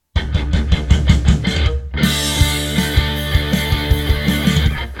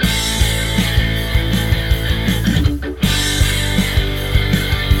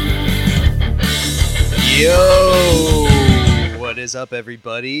is up,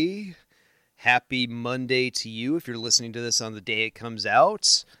 everybody? Happy Monday to you if you're listening to this on the day it comes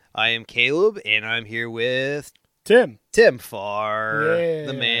out. I am Caleb, and I'm here with Tim Farr, Yeah.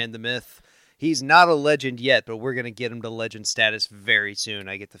 the man, the myth. He's not a legend yet, but we're going to get him to legend status very soon,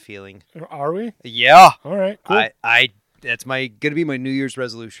 I get the feeling. Are we? Yeah. All right, cool. That's going to be my New Year's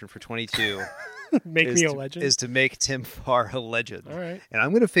resolution for 22. Make me a legend? Is to make Tim Farr a legend. All right. And I'm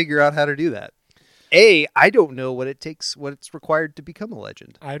going to figure out how to do that. I don't know what it's required to become a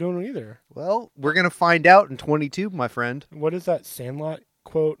legend. I don't know either. Well, we're going to find out in 22, my friend. What is that Sandlot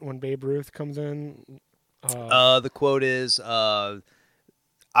quote when Babe Ruth comes in? The quote is, I'm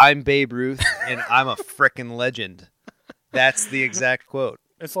Babe Ruth, and I'm a frickin' legend. That's the exact quote.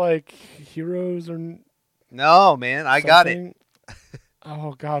 It's like heroes or No, man, I got it.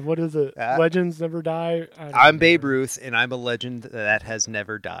 Oh, God, what is it? Legends never die? I'm Babe Ruth, and I'm a legend that has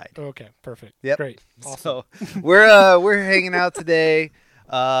never died. Okay, perfect. Yep. Great. Awesome. So we're hanging out today.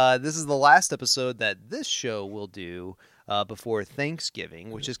 This is the last episode that this show will do before Thanksgiving,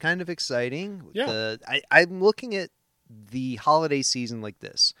 which is kind of exciting. Yeah. I'm looking at the holiday season like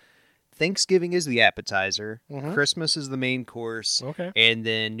this. Thanksgiving is the appetizer. Mm-hmm. Christmas is the main course. Okay. And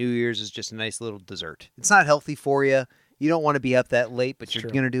then New Year's is just a nice little dessert. It's not healthy for you. You don't want to be up that late, but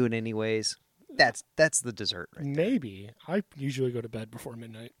you're going to do it anyways. That's the dessert right there. Maybe. I usually go to bed before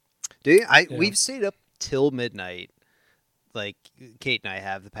midnight. Do you? Yeah. We've stayed up till midnight. Like Kate and I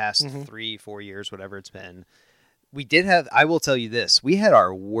have the past 3-4 years, whatever it's been. We did have, I will tell you this, we had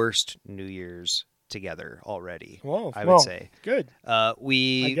our worst New Year's together already. Whoa. I would say. Good. I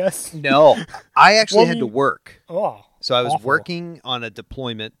guess. No, I actually had to work. Oh. So I was awful. working on a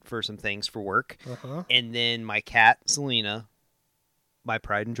deployment for some things for work. Uh-huh. And then my cat, Selena, my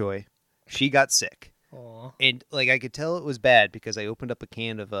pride and joy, she got sick. Aw. And I could tell it was bad because I opened up a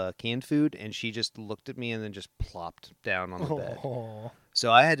can of canned food and she just looked at me and then just plopped down on the bed. Oh.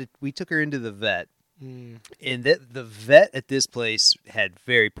 So we took her into the vet. Mm. And the vet at this place had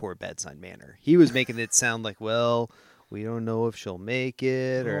very poor bedside manner. He was making it sound like, well, we don't know if she'll make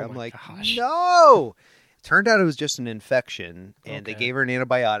it. Or I'm like, gosh. no. Turned out it was just an infection, and they Okay. gave her an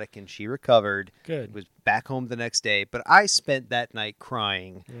antibiotic, and she recovered. Good. Was back home the next day. But I spent that night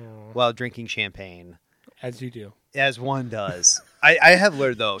crying Oh. while drinking champagne, As you do. as one does. I have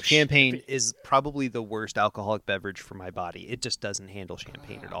learned, though, champagne is probably the worst alcoholic beverage for my body. It just doesn't handle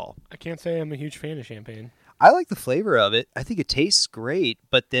champagne at all. I can't say I'm a huge fan of champagne. I like the flavor of it. I think it tastes great.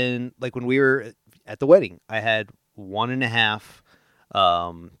 But then, when we were at the wedding, I had 1.5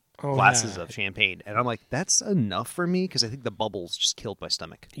 glasses of champagne. And I'm like, that's enough for me because I think the bubbles just killed my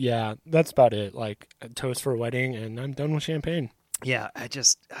stomach. Yeah, that's about it. Like a toast for a wedding, and I'm done with champagne. Yeah, I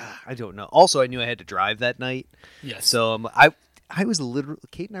don't know. Also, I knew I had to drive that night. Yes. So I was literally,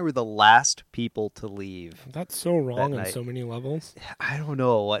 Kate and I were the last people to leave. That's so wrong that on night. so many levels. I don't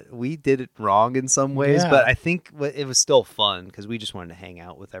know what we did it wrong in some ways, Yeah. but I think it was still fun because we just wanted to hang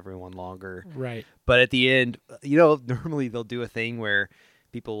out with everyone longer. Right. But at the end, normally they'll do a thing where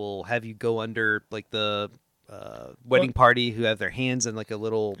people will have you go under the wedding party who have their hands in a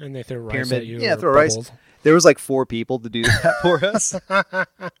little And they throw rice pyramid. at you. Yeah, or throw rice. bubbles. There was 4 people to do that for us.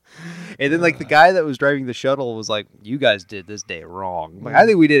 And then the guy that was driving the shuttle was like, you guys did this day wrong. I'm like, I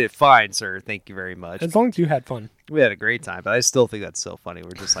think we did it fine, sir. Thank you very much. As long as you had fun. We had a great time, but I still think that's so funny.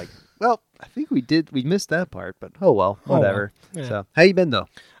 We're just like, well, I think we missed that part, but oh well, whatever. Oh, well. Yeah. So how you been though?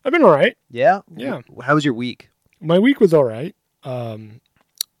 I've been all right. Yeah? Yeah. How was your week? My week was all right.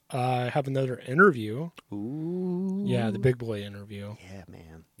 I have another interview. Ooh. Yeah, the big boy interview. Yeah,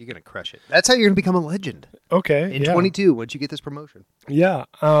 man. You're going to crush it. That's how you're going to become a legend. Okay. In yeah. 22, once you get this promotion. Yeah.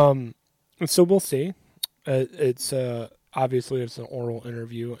 So we'll see. It's obviously it's an oral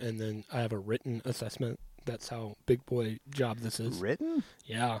interview, and then I have a written assessment. That's how big boy job this is. Written?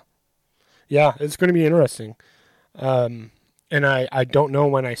 Yeah. Yeah, it's going to be interesting. And I don't know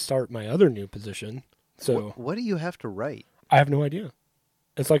when I start my other new position. So What do you have to write? I have no idea.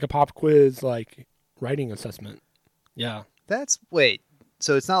 It's like a pop quiz, writing assessment. Yeah, Wait,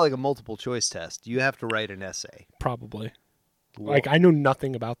 so it's not like a multiple choice test. You have to write an essay. probably. Whoa. I know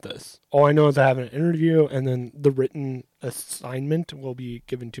nothing about this. All I know is I have an interview, and then the written assignment will be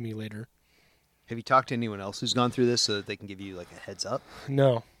given to me later. Have you talked to anyone else who's gone through this so that they can give you a heads up?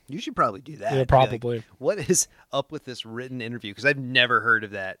 No. You should probably do that. Yeah, Be probably. what is up with this written interview? Because I've never heard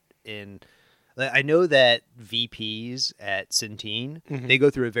of that I know that VPs at Centene, they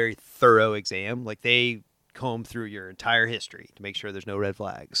go through a very thorough exam. They comb through your entire history to make sure there's no red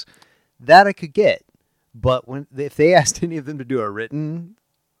flags. That I could get. But if they asked any of them to do a written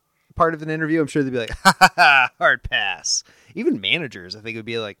part of an interview, I'm sure they'd be like, ha ha ha, hard pass. Even managers, I think, would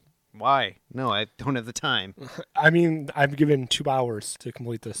be like, Why? No, I don't have the time. I mean, I've given 2 hours to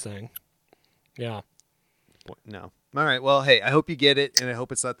complete this thing. Yeah. No. All right. Well, hey, I hope you get it, and I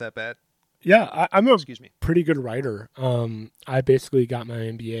hope it's not that bad. Yeah, I'm a Excuse me. pretty good writer. I basically got my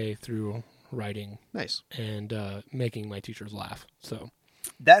MBA through writing. Nice. And making my teachers laugh. So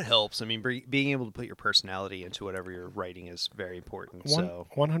that helps. I mean, being able to put your personality into whatever you're writing is very important.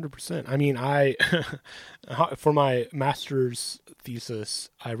 100%. I mean, for my master's thesis,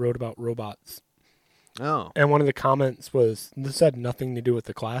 I wrote about robots. Oh. And one of the comments was, this had nothing to do with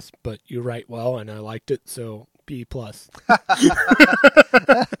the class, but you write well, and I liked it, so B+.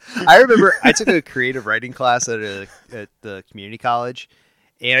 I remember I took a creative writing class at the community college,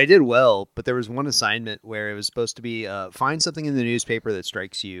 and I did well, but there was one assignment where it was supposed to be find something in the newspaper that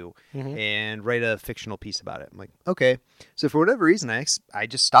strikes you and write a fictional piece about it. I'm like, okay. So for whatever reason, I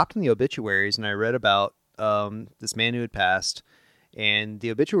just stopped in the obituaries and I read about this man who had passed, and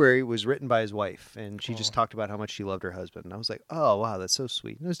the obituary was written by his wife, and she just talked about how much she loved her husband. And I was like, oh, wow, that's so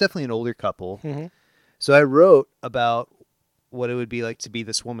sweet. And it was definitely an older couple. So I wrote about what it would be like to be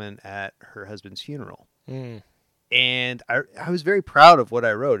this woman at her husband's funeral. And I was very proud of what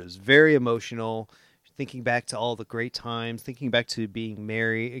I wrote. It was very emotional, thinking back to all the great times, thinking back to being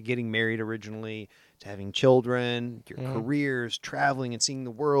married, getting married originally, to having children, your careers, traveling and seeing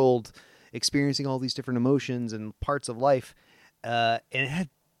the world, experiencing all these different emotions and parts of life. And it had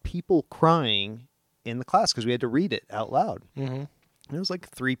people crying in the class because we had to read it out loud. And it was like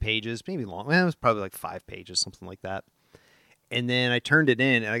 3 pages, maybe long. It was probably like 5 pages, something like that. And then I turned it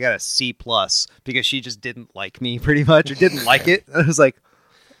in, and I got a C+ because she just didn't like me pretty much, or didn't like it. And I was like,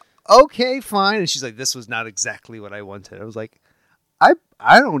 okay, fine. And she's like, this was not exactly what I wanted. I was like, I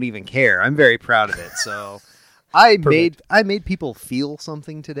don't even care. I'm very proud of it. So I made people feel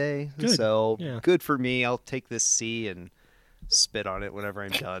something today. Good. So Yeah. Good for me. I'll take this C and spit on it whenever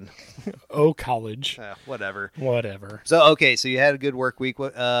I'm done. Oh, college. Whatever. So, okay, so you had a good work week.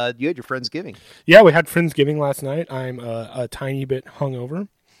 You had your Friendsgiving. Yeah, we had Friendsgiving last night. I'm a tiny bit hungover.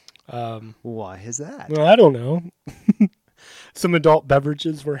 Why is that? Well, I don't know. Some adult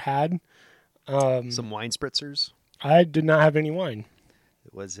beverages were had. Some wine spritzers? I did not have any wine.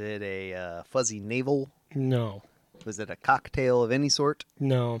 Was it a fuzzy navel? No. Was it a cocktail of any sort?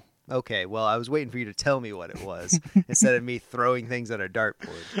 No. Okay, well, I was waiting for you to tell me what it was instead of me throwing things at a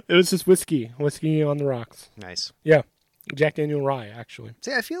dartboard. It was just whiskey on the rocks. Nice. Yeah, Jack Daniel Rye, actually.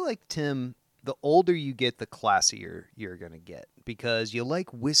 See, I feel like, Tim, the older you get, the classier you're going to get, because you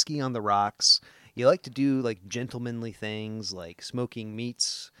like whiskey on the rocks. You like to do like gentlemanly things like smoking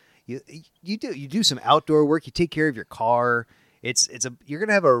meats. You do some outdoor work. You take care of your car. You're going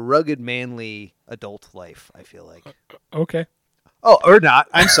to have a rugged, manly adult life, I feel like. Okay. Oh, or not.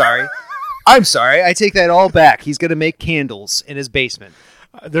 I'm sorry. I take that all back. He's going to make candles in his basement.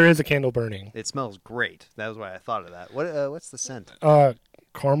 There is a candle burning. It smells great. That was why I thought of that. What's the scent?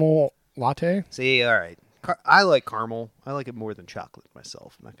 Caramel latte. See, all right. I like caramel. I like it more than chocolate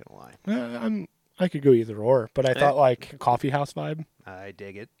myself. I'm not going to lie. I could go either or, but I thought like coffee house vibe. I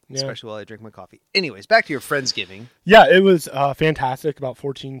dig it, Yeah. especially while I drink my coffee. Anyways, back to your Friendsgiving. Yeah, it was fantastic. About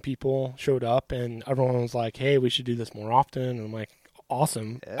 14 people showed up, and everyone was like, hey, we should do this more often. And I'm like,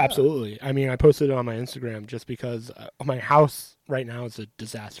 awesome. Yeah. Absolutely. I mean, I posted it on my Instagram just because my house right now is a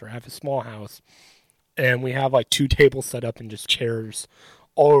disaster. I have a small house, and we have like 2 tables set up and just chairs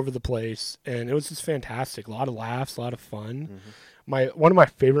all over the place. And it was just fantastic. A lot of laughs, a lot of fun. One of my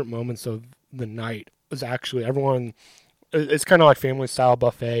favorite moments of the night was actually everyone... It's kind of like family style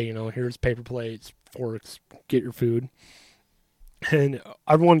buffet, here's paper plates, forks, get your food. And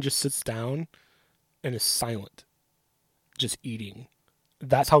everyone just sits down and is silent, just eating.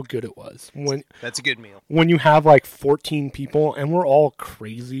 That's how good it was. That's a good meal. When you have like 14 people and we're all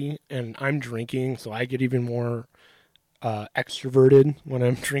crazy and I'm drinking, so I get even more extroverted when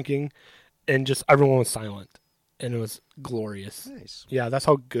I'm drinking, and just everyone was silent. And it was glorious. Nice. Yeah, that's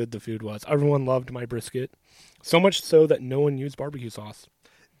how good the food was. Everyone loved my brisket. So much so that no one used barbecue sauce.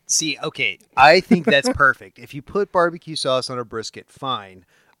 See, okay, I think that's perfect. If you put barbecue sauce on a brisket, fine.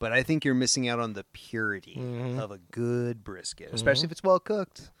 But I think you're missing out on the purity of a good brisket, especially if it's well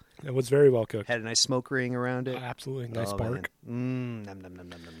cooked. It was very well cooked. Had a nice smoke ring around it. Absolutely. Nice spark. Nom, nom, nom, nom,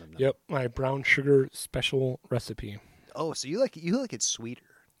 nom, nom. Yep, my brown sugar special recipe. Oh, so you like it sweeter.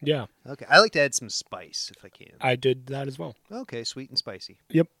 Yeah. Okay, I like to add some spice if I can. I did that as well. Okay, sweet and spicy.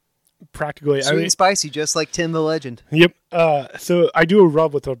 Yep. Practically. Sweet and spicy, just like Tim the Legend. Yep. So I do a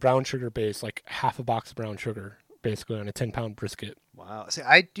rub with a brown sugar base, like half a box of brown sugar, basically on a 10-pound brisket. Wow. See,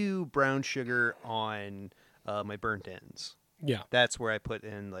 I do brown sugar on my burnt ends. Yeah. That's where I put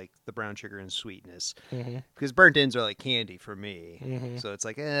in like the brown sugar and sweetness. Mm-hmm. Because burnt ends are like candy for me. Mm-hmm. So it's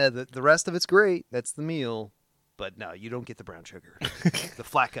like, the rest of it's great. That's the meal. But no, you don't get the brown sugar. The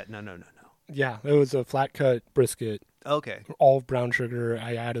flat cut. No. Yeah, it was a flat cut brisket, Okay. all brown sugar.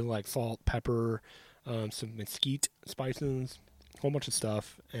 I added like salt, pepper, some mesquite spices, a whole bunch of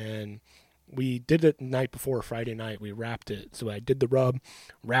stuff. And we did it the night before, Friday night. We wrapped it. So I did the rub,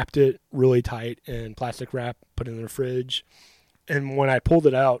 wrapped it really tight in plastic wrap, put it in the fridge. And when I pulled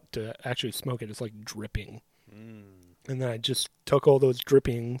it out to actually smoke it, it's like dripping. And then I just took all those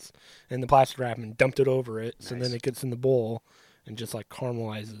drippings in the plastic wrap and dumped it over it. Nice. So then it gets in the bowl and just like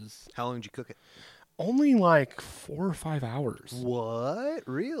caramelizes. How long did you cook it? Only like 4 or 5 hours. What?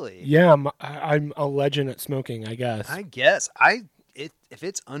 Really? Yeah, I'm a legend at smoking, I guess. I guess. If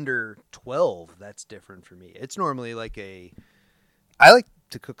it's under 12, that's different for me. It's normally like I like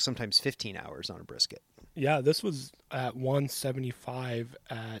to cook sometimes 15 hours on a brisket. Yeah, this was at 175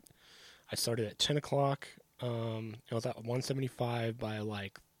 I started at 10 o'clock. It was at 175 by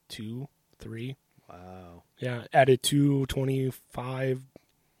like 2, 3. Wow. Yeah, added 225.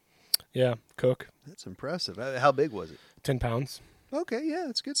 Yeah, cook. That's impressive. How big was it? 10 pounds. Okay, yeah,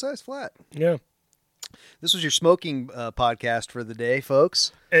 it's a good size flat. Yeah. This was your smoking podcast for the day,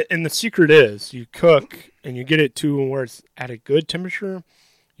 folks. And the secret is you cook and you get it to where it's at a good temperature.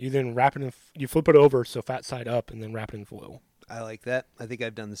 You then wrap it in, you flip it over so fat side up and then wrap it in foil. I like that. I think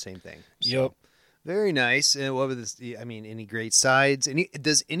I've done the same thing. So, Yep. very nice. And what were this? I mean, any great sides?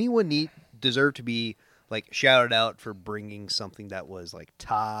 Does anyone deserve to be like shouted out for bringing something that was like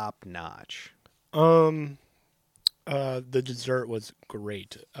top notch? The dessert was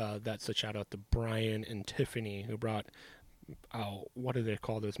great. That's a shout out to Brian and Tiffany who brought, what do they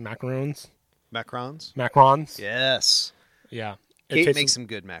call those? Macarons? Macarons? Macarons? Yes. Yeah. Kate makes some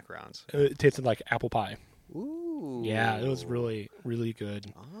good macarons. It tasted like apple pie. Ooh. Yeah, it was really, really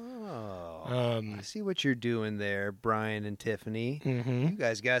good. Oh. I see what you're doing there, Brian and Tiffany. Mm-hmm. You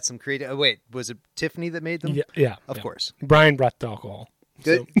guys got some creative. Oh, wait, was it Tiffany that made them? Yeah. Of course. Brian brought the alcohol.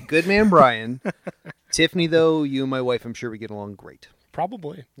 Good, good man, Brian. Tiffany, though, you and my wife, I'm sure we get along great.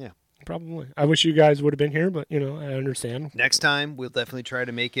 Probably. Yeah. Probably. I wish you guys would have been here, but, I understand. Next time, we'll definitely try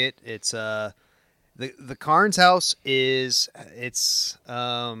to make it. It's the Carnes house is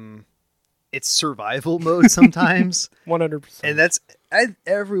it's survival mode sometimes. 100%. And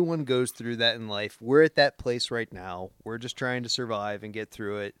everyone goes through that in life. We're at that place right now. We're just trying to survive and get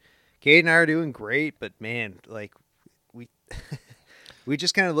through it. Kate and I are doing great, but man, like we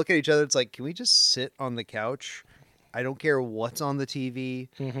just kind of look at each other. It's like, can we just sit on the couch? I don't care what's on the TV.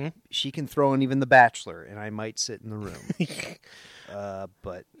 Mm-hmm. She can throw in even The Bachelor, and I might sit in the room.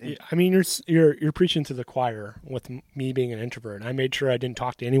 I mean, you're preaching to the choir with me being an introvert. I made sure I didn't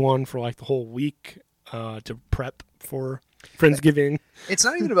talk to anyone for like the whole week to prep for Friendsgiving. It's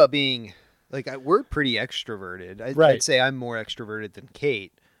not even about being like we're pretty extroverted. Right. I'd say I'm more extroverted than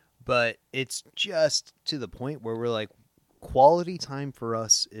Kate, but it's just to the point where we're like, quality time for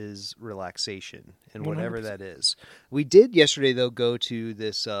us is relaxation and whatever 100%. that is. We did yesterday though go to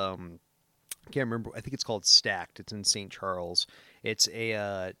this I can't remember, I think it's called Stacked. It's in St. Charles. It's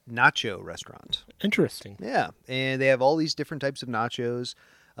a nacho restaurant. Interesting. Yeah, and they have all these different types of nachos.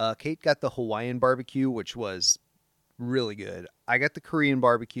 Kate got the Hawaiian barbecue, which was really good. I got the Korean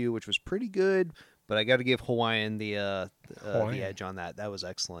barbecue, which was pretty good, but I got to give Hawaiian the edge on that. That was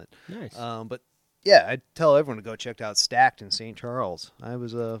excellent. Nice. But yeah, I'd tell everyone to go check out Stacked in St. Charles. I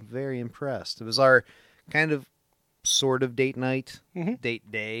was very impressed. It was our kind of sort of date night,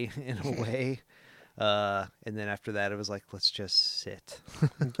 date day in a way. And then after that, it was like, let's just sit.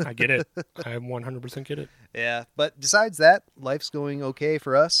 I get it. I 100% get it. Yeah, but besides that, life's going okay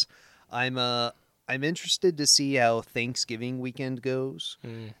for us. I'm interested to see how Thanksgiving weekend goes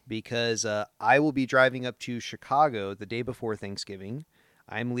because I will be driving up to Chicago the day before Thanksgiving.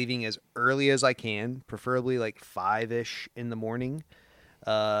 I'm leaving as early as I can, preferably like 5-ish in the morning.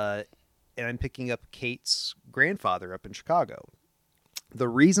 And I'm picking up Kate's grandfather up in Chicago. The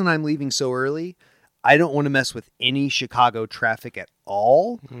reason I'm leaving so early, I don't want to mess with any Chicago traffic at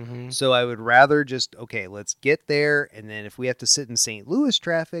all. Mm-hmm. So I would rather just, okay, let's get there. And then if we have to sit in St. Louis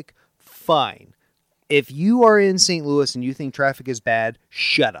traffic, fine. If you are in St. Louis and you think traffic is bad,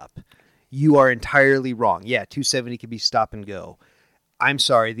 shut up. You are entirely wrong. Yeah, 270 can be stop and go. I'm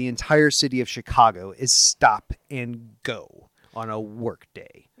sorry, the entire city of Chicago is stop and go on a work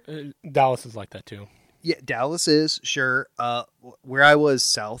day. Dallas is like that too. Yeah, Dallas is, sure. Where I was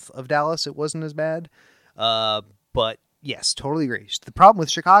south of Dallas, it wasn't as bad. But yes, totally agree. The problem with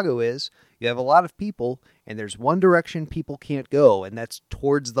Chicago is you have a lot of people, and there's one direction people can't go, and that's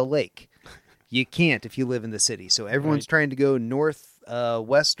towards the lake. You can't if you live in the city. So everyone's Right. trying to go north,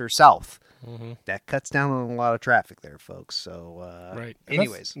 west, or south. Mm-hmm. That cuts down on a lot of traffic there, folks. So, Right. And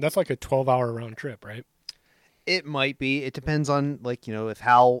anyways, that's like a 12-hour round trip, right? it might be. It depends on, like, if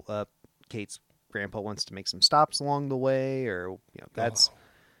Hal, Kate's grandpa, wants to make some stops along the way, or that's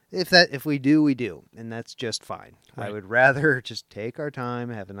Oh, if we do, we do, and that's just fine. I Right. would rather just take our time,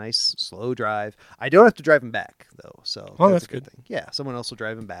 have a nice slow drive. I don't have to drive him back though, so Oh, that's that's a good good. thing. Yeah, someone else will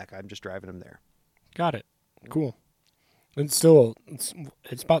drive him back. I'm just driving him there. got it. Cool. It's still it's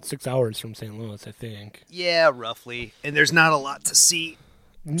about 6 hours from St. Louis, I think. Yeah, roughly. And there's not a lot to see.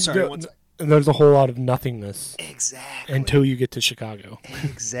 Sorry, one sec. And there's a whole lot of nothingness Exactly. until you get to Chicago.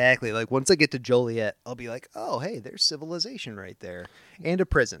 Exactly. Like once I get to Joliet, I'll be like, oh, hey, there's civilization right there. And a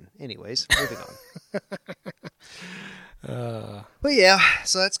prison. Anyways, moving on. But yeah,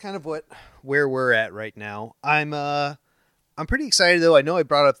 so that's kind of where we're at right now. I'm pretty excited though. I know I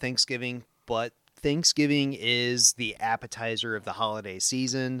brought up Thanksgiving, but Thanksgiving is the appetizer of the holiday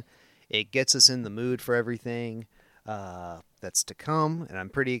season. It gets us in the mood for everything that's to come, and I'm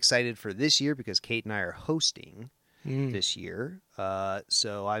pretty excited for this year because Kate and I are hosting this year.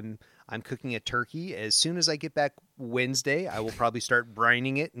 So I'm cooking a turkey. As soon as I get back Wednesday, I will probably start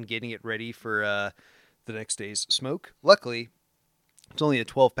brining it and getting it ready for the next day's smoke. Luckily, it's only a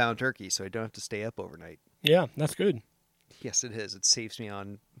 12-pound turkey, so I don't have to stay up overnight. Yeah, that's good. Yes, it is. It saves me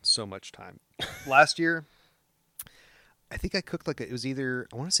on so much time. Last year, I think I cooked it was either,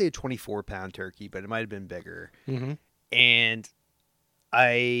 I want to say a 24-pound turkey, but it might have been bigger. Mm-hmm. And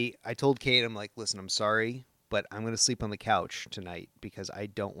I told Kate, I'm like, listen, I'm sorry, but I'm going to sleep on the couch tonight because I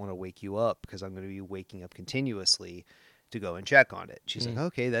don't want to wake you up because I'm going to be waking up continuously to go and check on it. She's like,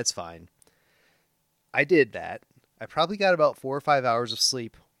 okay, that's fine. I did that. I probably got about 4 or 5 hours of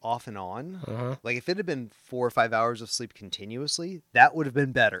sleep off and on. Uh-huh. Like if it had been 4 or 5 hours of sleep continuously, that would have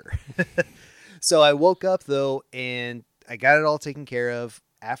been better. So I woke up though, and I got it all taken care of.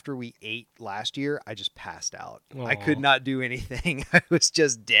 After we ate last year, I just passed out. Aw. I could not do anything. I was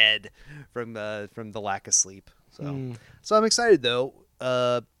just dead from the lack of sleep. So I'm excited though.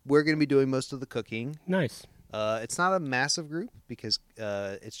 We're going to be doing most of the cooking. Nice. It's not a massive group because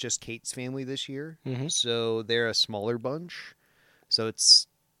it's just Kate's family this year. Mm-hmm. So they're a smaller bunch. So it's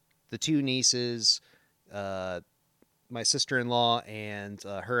the 2 nieces, my sister-in-law, and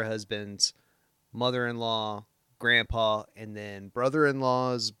her husband's mother-in-law, grandpa, and then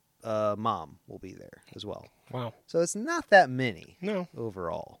brother-in-law's mom will be there as well. Wow. So it's not that many No.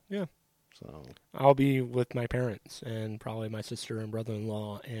 overall. Yeah. So I'll be with my parents and probably my sister and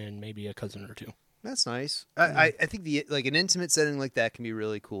brother-in-law and maybe a cousin or 2. that's nice. I think an intimate setting like that can be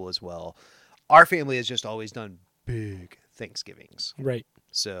really cool as well. Our family has just always done big Thanksgivings. Right.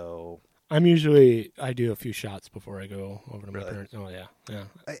 So I do a few shots before I go over to my Really? parents. Oh yeah. Yeah.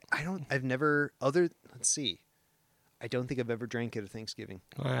 I've never let's see. I don't think I've ever drank at a Thanksgiving.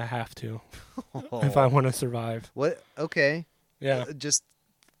 I have to if I want to survive. What? Okay. Yeah. Just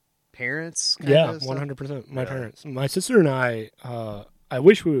parents? Yeah, 100%. My parents. My sister and I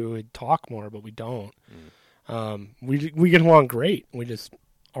wish we would talk more, but we don't. We get along great. We just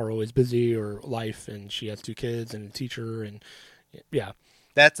are always busy or life, and she has 2 kids and a teacher, and yeah.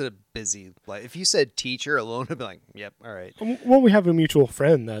 That's a busy life. If you said teacher alone, I'd be like, yep, all right. Well, we have a mutual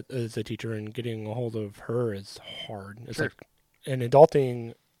friend that is a teacher, and getting a hold of her is hard. It's Sure. like, and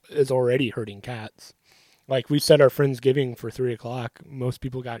adulting is already hurting cats. Like we set our Friendsgiving for 3:00. Most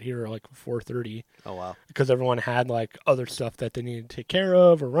people got here at like 4:30 Oh, wow. because everyone had like other stuff that they needed to take care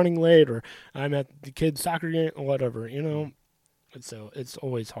of, or running late, or I'm at the kids' soccer game, or whatever. And so it's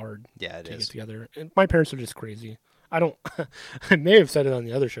always hard Yeah, it to get is. together. And my parents are just crazy. I don't. I may have said it on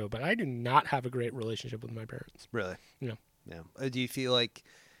the other show, but I do not have a great relationship with my parents. Really? Yeah. Yeah. Do you feel like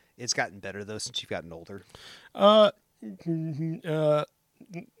it's gotten better, though, since you've gotten older? Kind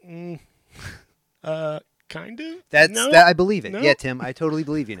of. That I believe it. No. Yeah, Tim, I totally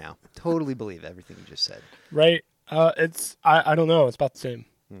believe you now. Totally believe everything you just said. Right. It's I don't know. It's about the same.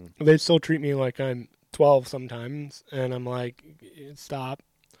 They still treat me like I'm 12 sometimes, and I'm like, stop.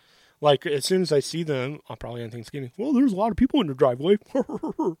 Like, as soon as I see them, I'll probably on Thanksgiving, well, there's a lot of people in the driveway.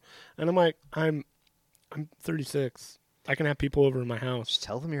 And I'm like, I'm 36. I can have people over in my house. Just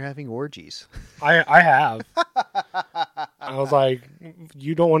tell them you're having orgies. I have. I was like,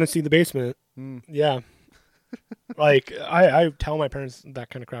 you don't want to see the basement. Yeah. Like, I tell my parents that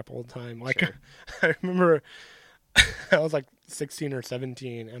kind of crap all the time. Like, Sure. I remember I was like 16 or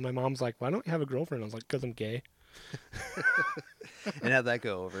 17, and my mom's like, why don't you have a girlfriend? I was like, because I'm gay. And how'd that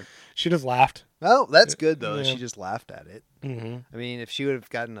go over? She just laughed. Well, that's good, though. Yeah. She just laughed at it. Mm-hmm. I mean, if she would have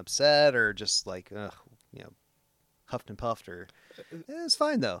gotten upset or just like, huffed and puffed or It's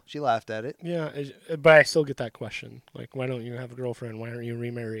fine though. She laughed at it. Yeah, but I still get that question. Like, why don't you have a girlfriend? Why aren't you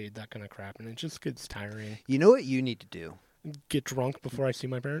remarried? That kind of crap. And it just gets tiring. You know what you need to do? Get drunk before I see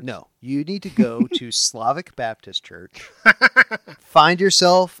my parents? No. You need to go to Slavic Baptist Church. Find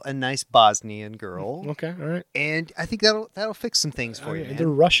yourself a nice Bosnian girl. Okay, all right. And I think that'll fix some things for you, man. They're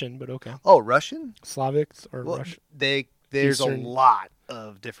Russian, but okay. Oh, Russian? Slavics or Russian? There's a lot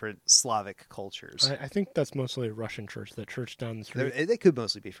of different Slavic cultures. I think that's mostly a Russian church, that church down the street. They could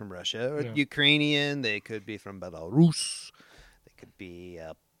mostly be from Russia. Or Ukrainian. They could be from Belarus. They could be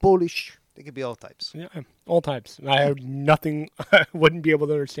Polish. They could be all types. Yeah, all types. I have nothing. I wouldn't be able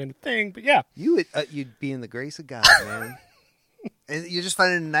to understand a thing, but yeah. You'd be in the grace of God, man. And you just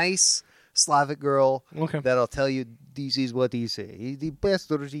find a nice Slavic girl that'll tell you, this is what he says. The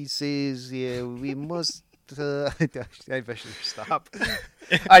pastor, he says, we must... I should stop.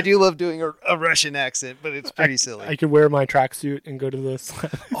 I do love doing a Russian accent, but it's pretty silly. I could wear my tracksuit and go to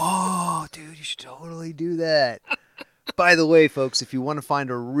the... Oh, dude, you should totally do that. By the way, folks, if you want to find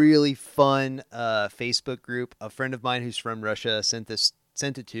a really fun Facebook group, a friend of mine who's from Russia sent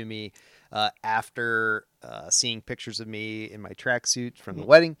it to me after seeing pictures of me in my tracksuit from the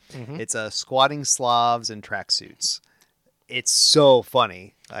wedding. Mm-hmm. It's Squatting Slavs in Tracksuits. It's so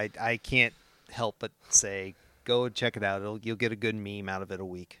funny. I can't help but say, go and check it out. You'll get a good meme out of it a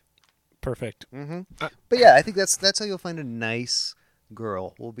week. Perfect. Mm-hmm. But yeah, I think that's how you'll find a nice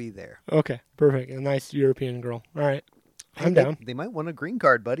girl. We'll be there. Okay, perfect. A nice European girl. All right. I'm down. They might want a green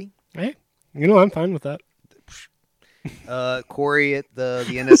card, buddy. Hey, I'm fine with that. Corey at the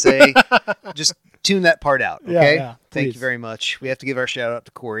NSA, just tune that part out, okay? Yeah, Thank you very much. We have to give our shout out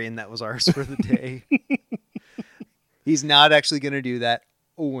to Corey, and that was ours for the day. He's not actually going to do that.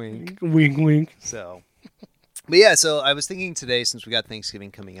 Wink. Wink, wink. So, but yeah, so I was thinking today, since we got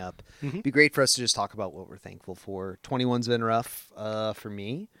Thanksgiving coming up, it'd be great for us to just talk about what we're thankful for. 21's been rough for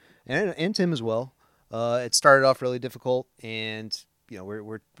me and Tim as well. It started off really difficult, and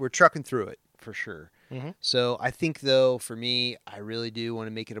we're trucking through it for sure. Mm-hmm. So I think, though, for me, I really do want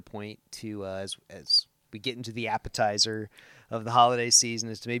to make it a point to as we get into the appetizer of the holiday season,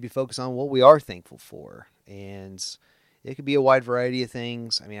 is to maybe focus on what we are thankful for. And it could be a wide variety of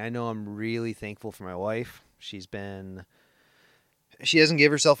things. I mean, I know I'm really thankful for my wife. She doesn't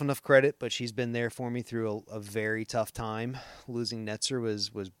give herself enough credit, but she's been there for me through a very tough time. Losing Netzer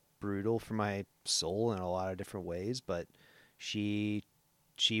was brutal for my soul in a lot of different ways, but she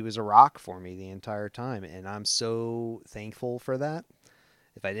was a rock for me the entire time, and I'm so thankful for that.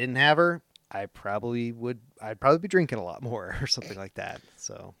 If I didn't have her, I'd probably be drinking a lot more or something like that.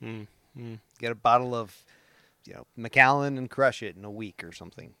 So get a bottle of Macallan and crush it in a week or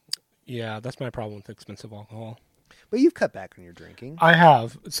something. Yeah, that's my problem with expensive alcohol. But you've cut back on your drinking. I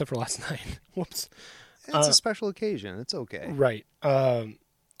have, except for last night. Whoops. It's a special occasion. It's okay. Right.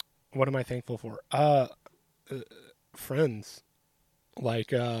 What am I thankful for? Friends. Like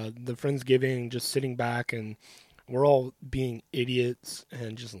the Friendsgiving, just sitting back and we're all being idiots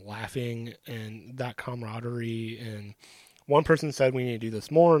and just laughing, and that camaraderie. And one person said we need to do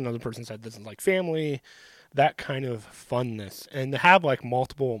this more. Another person said this is like family. That kind of funness. And to have like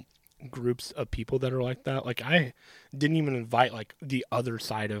multiple groups of people that are like that. Like I didn't even invite like the other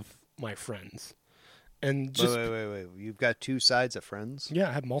side of my friends. And just wait. You've got two sides of friends? Yeah,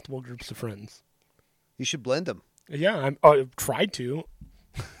 I have multiple groups of friends. You should blend them. Yeah, I've tried to.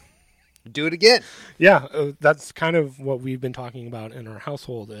 Do it again. Yeah, that's kind of what we've been talking about in our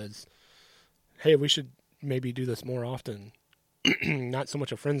household is, hey, we should maybe do this more often. Not so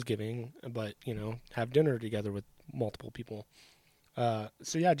much a Friendsgiving, but, have dinner together with multiple people.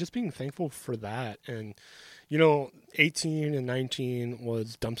 So yeah, just being thankful for that. And, 18 and 19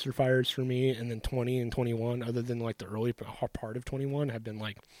 was dumpster fires for me. And then 20 and 21, other than like the early part of 21, have been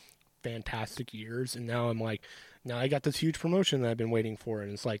like fantastic years. And now now I got this huge promotion that I've been waiting for.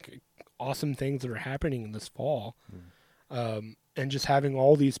 And it's like awesome things that are happening this fall. And just having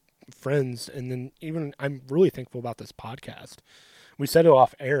all these friends. And then even I'm really thankful about this podcast. We said it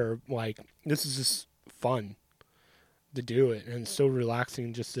off air, like this is just fun to do it, and it's so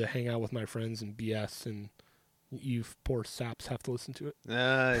relaxing just to hang out with my friends and BS, and you poor saps have to listen to it.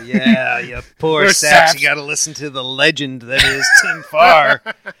 Yeah, you poor saps. You got to listen to the legend that is Tim Farr.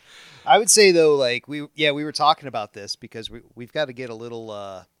 I would say though, like we were talking about this because we've got to get a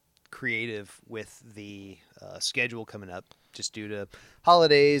little creative with the schedule coming up, just due to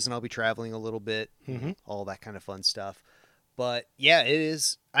holidays, and I'll be traveling a little bit, all that kind of fun stuff. But yeah, it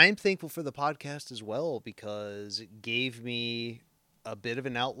is. I'm thankful for the podcast as well because it gave me a bit of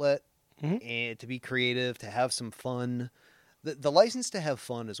an outlet and to be creative, to have some fun. The license to have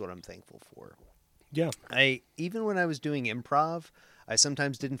fun is what I'm thankful for. Yeah. Even when I was doing improv, I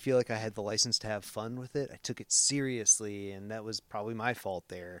sometimes didn't feel like I had the license to have fun with it. I took it seriously, and that was probably my fault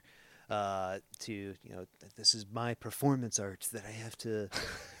there. This is my performance art that I have to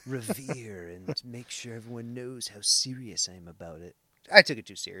revere and make sure everyone knows how serious I am about it. I took it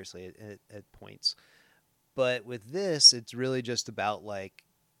too seriously at points. But with this, it's really just about, like,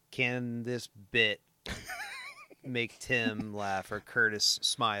 can this bit make Tim laugh or Curtis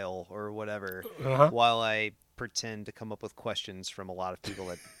smile or whatever, while I pretend to come up with questions from a lot of people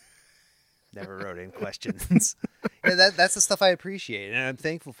that never wrote in questions. That's the stuff I appreciate and I'm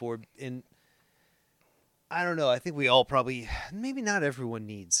thankful for. And I don't know, I think we all probably, maybe not everyone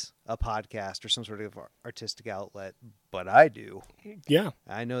needs a podcast or some sort of artistic outlet, but I do. Yeah.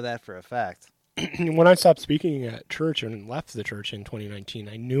 I know that for a fact. When I stopped speaking at church and left the church in 2019,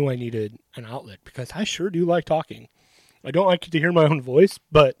 I knew I needed an outlet because I sure do like talking. I don't like to hear my own voice,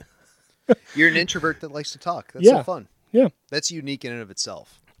 but... You're an introvert that likes to talk. That's so fun. Yeah. That's unique in and of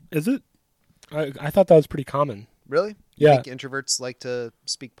itself. Is it? I thought that was pretty common. Really? Yeah. You think introverts like to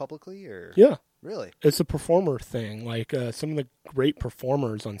speak publicly? Or Yeah. Really? It's a performer thing. Like some of the great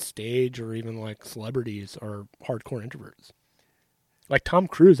performers on stage or even like celebrities are hardcore introverts. Like Tom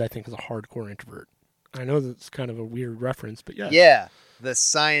Cruise, I think, is a hardcore introvert. I know that's kind of a weird reference, but yeah. Yeah, the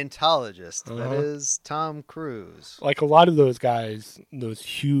Scientologist. That is Tom Cruise. Like a lot of those guys, those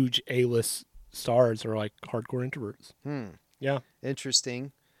huge A-list stars are like hardcore introverts. Yeah.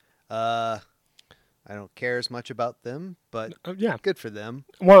 Interesting. I don't care as much about them, but yeah, good for them.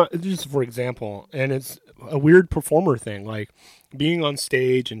 Well, just for example, and it's a weird performer thing. Like being on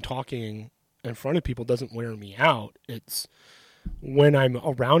stage and talking in front of people doesn't wear me out. It's when I'm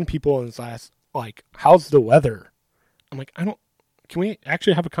around people and it's like, how's the weather? I'm like, can we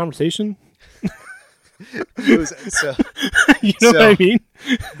actually have a conversation? So, you know what I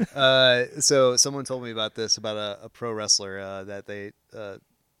mean? So someone told me about this, about a pro wrestler that they,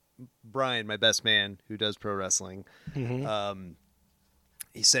 Brian, my best man who does pro wrestling,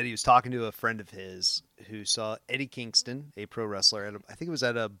 he said he was talking to a friend of his who saw Eddie Kingston, a pro wrestler, I think it was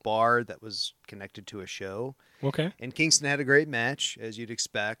at a bar that was connected to a show. Okay. And Kingston had a great match, as you'd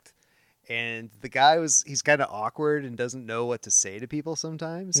expect. And the guy he's kind of awkward and doesn't know what to say to people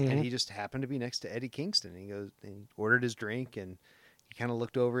sometimes. And he just happened to be next to Eddie Kingston. He goes and ordered his drink and he kind of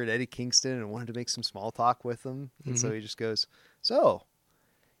looked over at Eddie Kingston and wanted to make some small talk with him. And so he just goes, "So,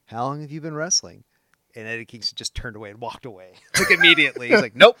 how long have you been wrestling?" And Eddie Kingston just turned away and walked away. Like immediately. He's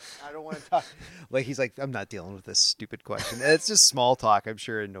like, "Nope, I don't want to talk." Like he's like, "I'm not dealing with this stupid question." And it's just small talk. I'm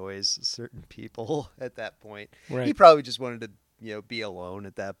sure annoys certain people at that point. Right. He probably just wanted to, be alone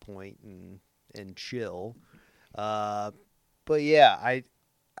at that point and chill. But yeah, I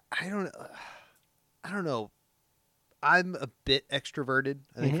don't know. I'm a bit extroverted,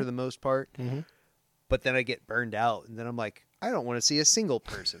 I think, for the most part. But then I get burned out, and then I'm like, I don't want to see a single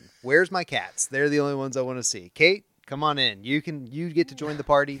person. Where's my cats? They're the only ones I want to see. Kate, come on in. You get to join the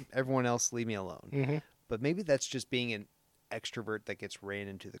party. Everyone else, leave me alone. But maybe that's just being an extrovert that gets ran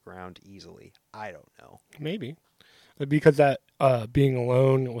into the ground easily. I don't know. Maybe. Because that being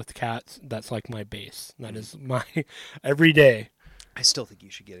alone with cats, that's like my base. That is my every day. I still think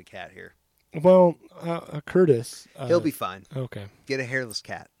you should get a cat here. Well, Curtis. He'll be fine. Okay. Get a hairless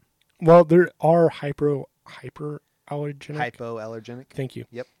cat. Well, there are hyperallergenic. Hypoallergenic? Thank you.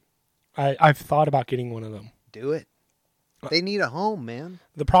 Yep. I've thought about getting one of them. Do it. They need a home, man.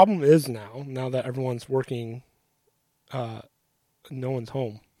 The problem is now that everyone's working, no one's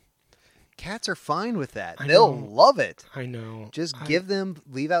home. Cats are fine with that. They'll love it. I know. Just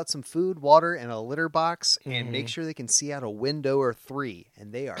leave out some food, water, and a litter box, and make sure they can see out a window or 3,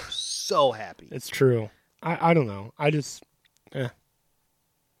 and they are so happy. It's true. I don't know. I just,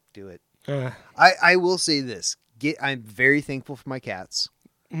 do it. I will say this. I'm very thankful for my cats.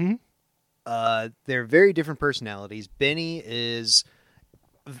 They're very different personalities. Benny is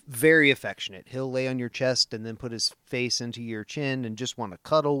very affectionate. He'll lay on your chest and then put his face into your chin and just want to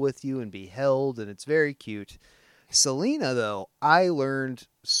cuddle with you and be held, and it's very cute. Selena, though, I learned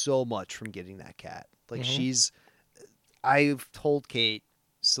so much from getting that cat. Like I've told Kate,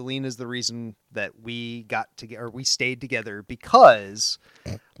 Selena's the reason that we got together, or we stayed together, because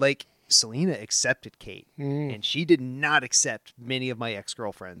like Selena accepted Kate, and she did not accept many of my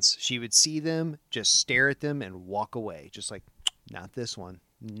ex-girlfriends. She would see them, just stare at them, and walk away, just like, not this one.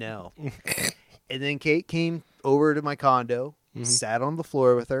 No. And then Kate came over to my condo, sat on the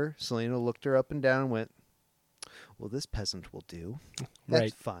floor with her. Selena looked her up and down and went, "Well, this peasant will do.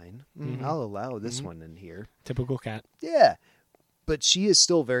 That's fine. I'll allow this one in here." Typical cat. Yeah. But she is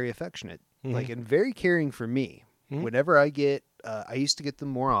still very affectionate, and very caring for me. Whenever I used to get them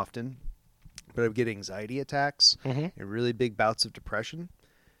more often, but I would get anxiety attacks and really big bouts of depression.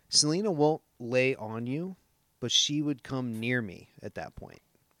 Selena won't lay on you, but she would come near me at that point,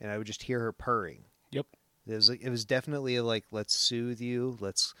 and I would just hear her purring. Yep. It was definitely like, let's soothe you,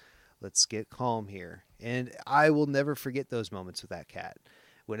 let's get calm here, and I will never forget those moments with that cat.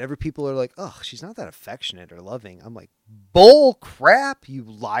 Whenever people are like, "Oh, she's not that affectionate or loving," I'm like, "Bull crap, you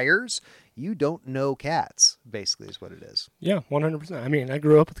liars! You don't know cats." Basically, is what it is. Yeah, 100%. I mean, I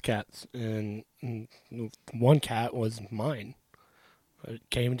grew up with cats, and one cat was mine. It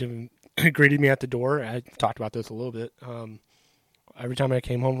came to greeted me at the door. I talked about this a little bit. Every time I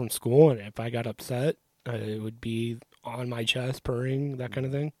came home from school, and if I got upset, it would be on my chest, purring, that kind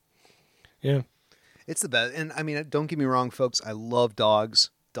of thing. Yeah. It's the best. And I mean, don't get me wrong, folks. I love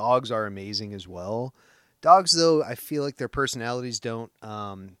dogs. Dogs are amazing as well. Dogs, though, I feel like their personalities don't.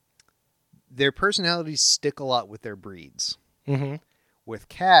 Their personalities stick a lot with their breeds. Mm-hmm. With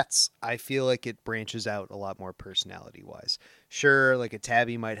cats, I feel like it branches out a lot more personality-wise. Sure, like a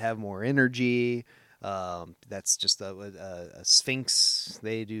tabby might have more energy. That's just a sphinx.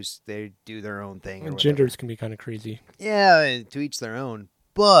 They do their own thing. And genders can be kind of crazy. Yeah, to each their own.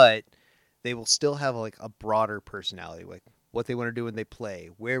 But they will still have like a broader personality, like what they want to do when they play,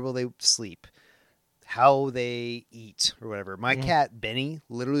 where will they sleep, how they eat, or whatever. My cat, Benny,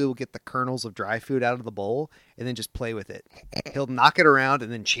 literally will get the kernels of dry food out of the bowl and then just play with it. He'll knock it around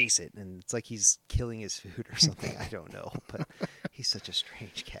and then chase it, and it's like he's killing his food or something. I don't know, but he's such a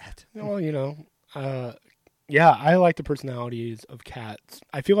strange cat. Well, yeah, I like the personalities of cats.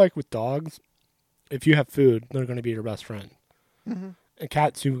 I feel like with dogs, if you have food, they're going to be your best friend. Mm-hmm. And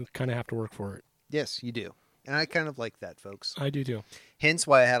cats, you kind of have to work for it. Yes, you do. And I kind of like that, folks. I do too. Hence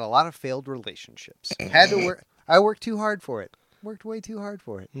why I had a lot of failed relationships. Had to work. I worked too hard for it. Worked way too hard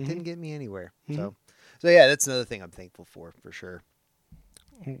for it. Mm-hmm. Didn't get me anywhere. Mm-hmm. So yeah, that's another thing I'm thankful for sure.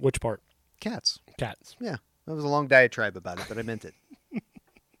 Which part? Cats. Cats. Yeah. That was a long diatribe about it, but I meant it.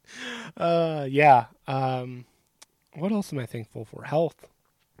 Yeah. What else am I thankful for? Health.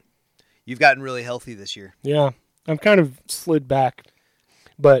 You've gotten really healthy this year. Yeah. I'm kind of slid back,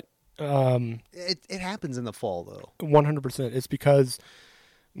 but it happens in the fall though. 100%. It's because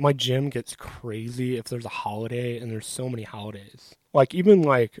my gym gets crazy if there's a holiday, and there's so many holidays. Like even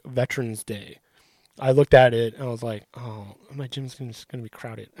like Veterans Day, I looked at it and I was like, "Oh, my gym's just going to be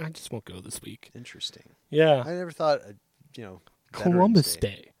crowded. I just won't go this week." Interesting. Yeah. I never thought, Columbus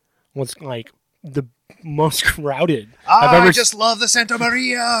Day was like the most crowded I've ever. I just love the Santa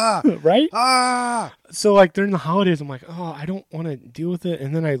Maria, right? Ah. So like during the holidays, I'm like, oh, I don't want to deal with it,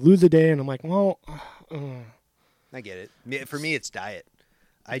 and then I lose a day, and I'm like, well, I get it. For me, it's diet.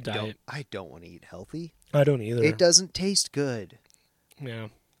 I don't want to eat healthy. I don't either. It doesn't taste good. Yeah.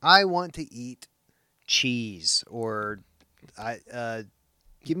 I want to eat cheese or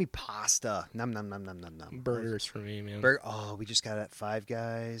give me pasta. Nom nom nom nom nom nom. Burgers for me, man. We just got at Five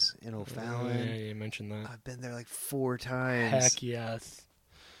Guys in O'Fallon. Yeah, you mentioned that. I've been there like 4 times. Heck yes.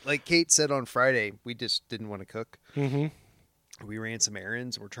 Like Kate said on Friday, we just didn't want to cook. Mm-hmm. We ran some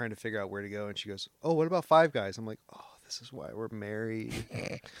errands. We're trying to figure out where to go, and she goes, "Oh, what about Five Guys?" I'm like, "Oh, this is why we're married."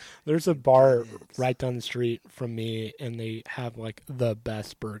 There's a bar right down the street from me, and they have like the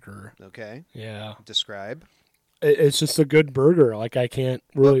best burger. Okay. Yeah. Describe. It's just a good burger. Like I can't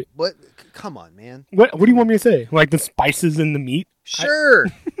really. What? Come on, man. What do you want me to say? Like the spices in the meat? Sure.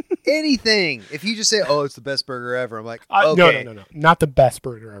 Anything. If you just say, "Oh, it's the best burger ever," I'm like, okay. No. Not the best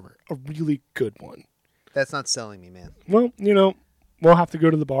burger ever. A really good one. That's not selling me, man. Well, we'll have to go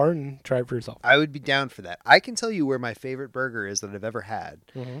to the bar and try it for yourself. I would be down for that. I can tell you where my favorite burger is that I've ever had.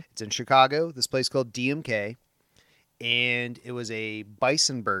 Mm-hmm. It's in Chicago. This place called DMK, and it was a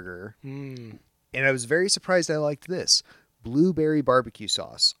bison burger. Mm. And I was very surprised I liked this. Blueberry barbecue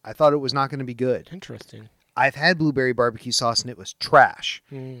sauce. I thought it was not going to be good. Interesting. I've had blueberry barbecue sauce, and it was trash.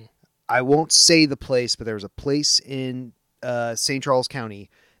 Mm. I won't say the place, but there was a place in St. Charles County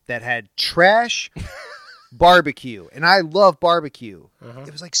that had trash barbecue. And I love barbecue. Uh-huh.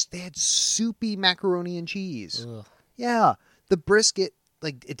 It was like they had soupy macaroni and cheese. Ugh. Yeah. The brisket,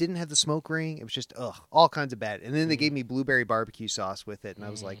 like it didn't have the smoke ring. It was just, all kinds of bad. And then they gave me blueberry barbecue sauce with it. And I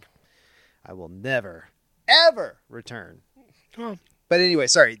was like, I will never, ever return. Oh. But anyway,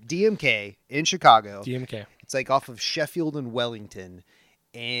 sorry, DMK in Chicago. DMK. It's like off of Sheffield and Wellington.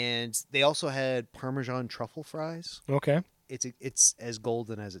 And they also had Parmesan truffle fries. Okay. It's as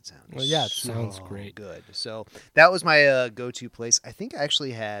golden as it sounds. Well, yeah, it sounds great. Good. So that was my go-to place. I think I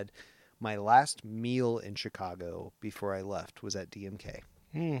actually had my last meal in Chicago before I left was at DMK.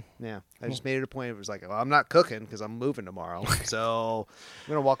 Mm. Yeah, I just made it a point. It was like, well, I'm not cooking because I'm moving tomorrow, so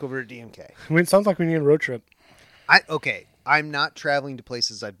I'm gonna walk over to DMK. I mean, it sounds like we need a road trip. I'm not traveling to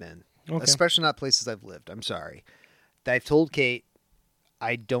places I've been. Okay. especially not places I've lived. I'm sorry. I've told Kate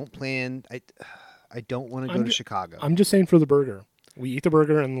I don't plan. I don't want to go to Chicago. I'm just saying for the burger. We eat the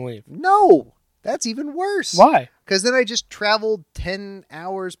burger and leave. No, that's even worse. Why? Because then I just traveled 10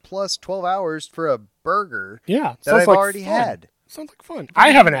 hours plus 12 hours for a burger Yeah, that I've already fun. had. Sounds like fun. I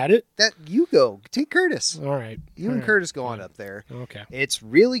haven't had it. That you go. Take Curtis. All right. You and Curtis go on up there. Okay. It's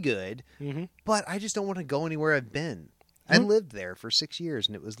really good, Mm-hmm. but I just don't want to go anywhere I've been. I lived there for 6 years,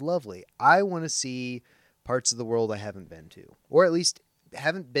 and it was lovely. I want to see parts of the world I haven't been to, or at least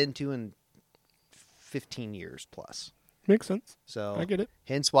haven't been to in 15 years plus. Makes sense. So I get it.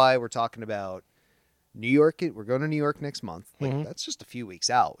 Hence why we're talking about New York. We're going to New York next month. That's just a few weeks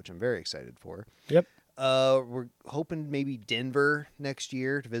out, which I'm very excited for. Yep. We're hoping maybe Denver next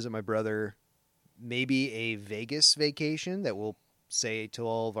year to visit my brother. Maybe a Vegas vacation that we'll say to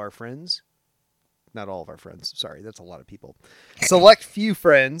all of our friends. Not all of our friends. Sorry, that's a lot of people. Select few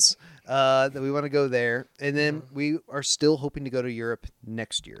friends that we want to go there. And then we are still hoping to go to Europe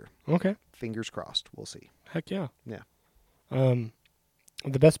next year. Okay. Fingers crossed. We'll see. Heck yeah. Yeah.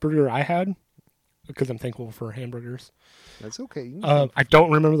 The best burger I had, because I'm thankful for hamburgers. That's okay. I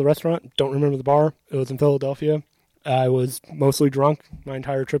don't remember the restaurant. Don't remember the bar. It was in Philadelphia. I was mostly drunk my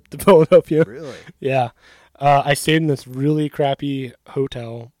entire trip to Philadelphia. Really? Yeah. I stayed in this really crappy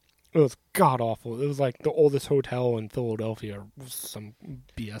hotel. It was god awful. It was like the oldest hotel in Philadelphia, or some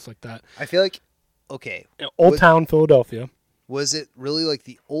BS like that. I feel like, okay. Old Town Philadelphia. Was it really like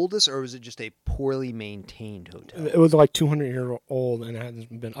the oldest, or was it just a poorly maintained hotel? It was like 200 years old, and it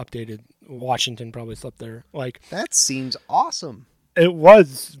hasn't been updated. Washington probably slept there. Like That seems awesome. it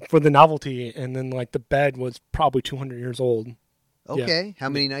was for the novelty, and then like the bed was probably 200 years old. Okay. Yeah. How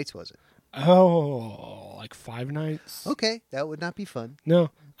many nights was it? Oh, like 5 nights. Okay. That would not be fun.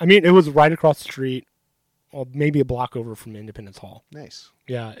 No, I mean it was right across the street, or maybe a block over from Independence Hall. Nice.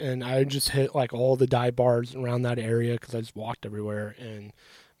 Yeah, and I just hit like all the dive bars around that area because I just walked everywhere. And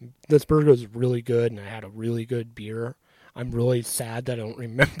this burger was really good, and I had a really good beer. I'm really sad that I don't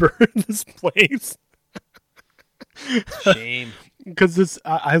remember this place. Shame. Because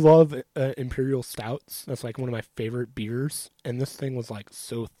I love Imperial Stouts. That's like one of my favorite beers. And this thing was like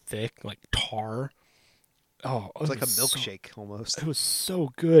so thick, like tar. Oh, It's like a milkshake almost. It was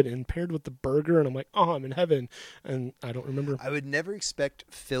so good, and paired with the burger, and I'm like, oh, I'm in heaven. And I don't remember. I would never expect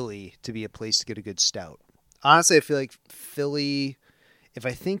Philly to be a place to get a good stout. Honestly, I feel like Philly, if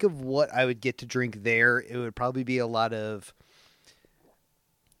I think of what I would get to drink there, it would probably be a lot of,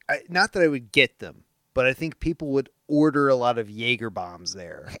 not that I would get them, but I think people would order a lot of Jaeger bombs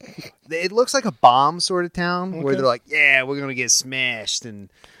there. It looks like a bomb sort of town where they're like, yeah, we're going to get smashed.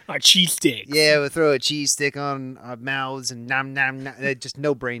 And cheese sticks. yeah, we'll throw a cheese stick on our mouths and nom, nom, nom. Just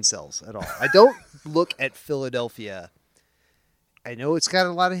no brain cells at all. I don't look at Philadelphia. I know it's got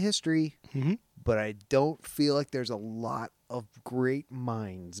a lot of history, but I don't feel like there's a lot of great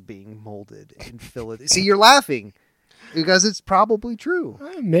minds being molded in Philadelphia. See, you're laughing because it's probably true.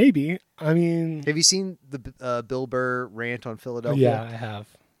 Maybe. I mean, Have you seen the Bill Burr rant on Philadelphia? yeah, I have.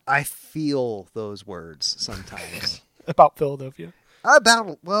 I feel those words sometimes. About Philadelphia.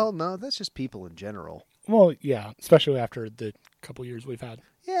 Well, no, that's just people in general. Well, yeah, especially after the couple years we've had.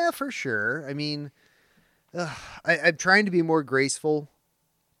 Yeah, for sure. I mean, I'm trying to be more graceful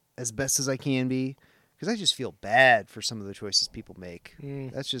as best as I can be because I just feel bad for some of the choices people make.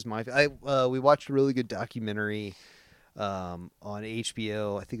 That's just we watched a really good documentary on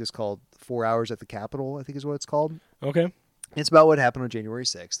HBO. I think it's called 4 Hours at the Capitol, I think is what it's called. Okay. It's about what happened on January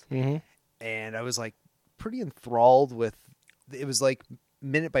 6th. Mm-hmm. And I was like pretty enthralled with, it was like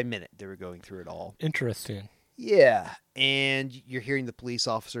minute by minute they were going through it all. Interesting. Yeah. And you're hearing the police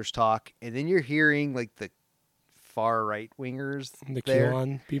officers talk, and then you're hearing like the far right wingers. The there.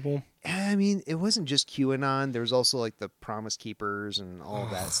 QAnon people. I mean, it wasn't just QAnon. There was also like the Promise Keepers and all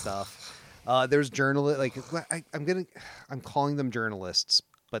of that stuff. There's journalists. Like I'm calling them journalists,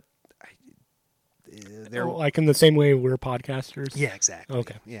 but they're like in the same way we're podcasters. Yeah, exactly.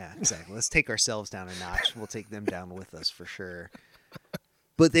 Okay. Yeah, exactly. Let's take ourselves down a notch. We'll take them down with us for sure.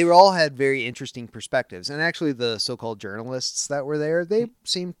 But they all had very interesting perspectives. And actually the so-called journalists that were there, they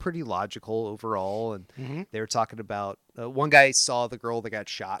seemed pretty logical overall. And they were talking about, one guy saw the girl that got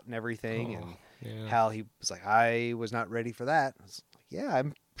shot and everything and how he was like, I was not ready for that. I was like, yeah,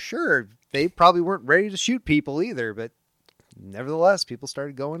 I'm sure they probably weren't ready to shoot people either, but nevertheless, people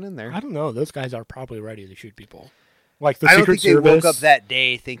started going in there. I don't know. Those guys are probably ready to shoot people. Like the I don't Secret think Service. they woke up that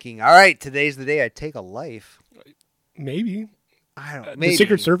day thinking, all right, today's the day I take a life. Maybe. I don't know. The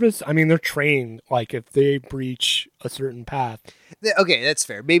Secret Service, I mean, they're trained. Like if they breach a certain path. Okay, that's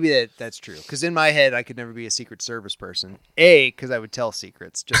fair. Maybe that's true. Because in my head, I could never be a Secret Service person. Because I would tell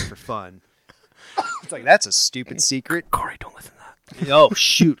secrets just for fun. It's like, that's a stupid secret. Corey, don't listen to that. Oh,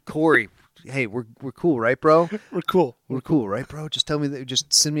 shoot, Corey. Hey, we're cool, right, bro? We're cool. We're cool, right, bro? Just tell me that.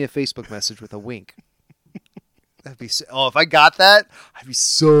 Just send me a Facebook message with a wink. That'd be if I got that, I'd be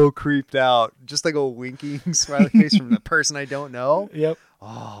so creeped out. Just like a winking smiley face from the person I don't know. Yep.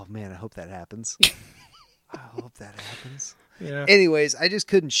 Oh man, I hope that happens. I hope that happens. Yeah. Anyways, I just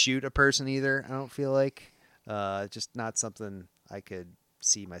couldn't shoot a person either. I don't feel like just not something I could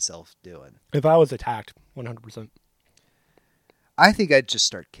see myself doing. If I was attacked, 100%. I think I'd just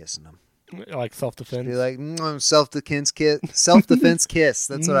start kissing them. Like self-defense. Be like, self-defense kiss. Self-defense kiss.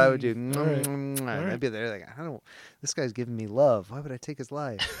 That's what I would do. All right. I'd be there like, this guy's giving me love. Why would I take his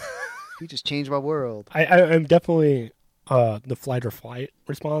life? He just changed my world. I'm definitely the flight or flight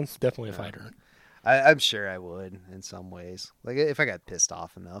response. Definitely a fighter. I'm sure I would in some ways. Like if I got pissed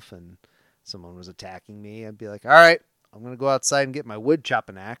off enough and someone was attacking me, I'd be like, all right, I'm going to go outside and get my wood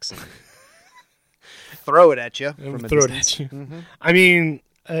chopping axe and throw it at you. Throw it at you. Mm-hmm. I mean,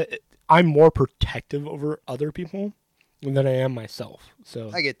 I'm more protective over other people than I am myself.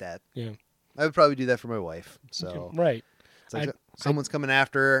 So I get that. Yeah. I would probably do that for my wife. So right. It's like someone's coming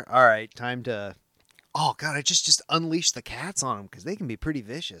after her. All right, time to... Oh, God, I just unleashed the cats on them because they can be pretty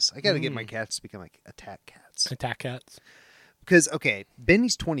vicious. I got to get my cats to become like attack cats. Attack cats. Because, okay,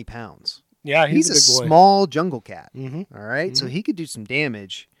 Benny's 20 pounds. Yeah, he's a big boy. small jungle cat. Mm-hmm. All right, so he could do some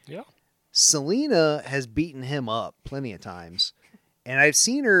damage. Yeah. Selena has beaten him up plenty of times. And I've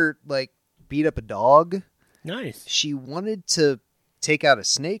seen her, like, beat up a dog. Nice. She wanted to take out a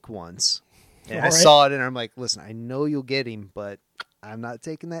snake once. And I right. saw it, and I'm like, listen, I know you'll get him, but I'm not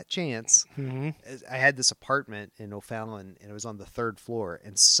taking that chance. Mm-hmm. I had this apartment in O'Fallon, and it was on the 3rd floor,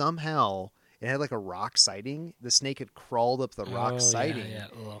 and somehow it had like a rock siding. The snake had crawled up the rock siding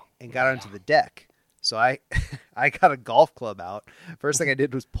and got onto the deck. So I got a golf club out. First thing I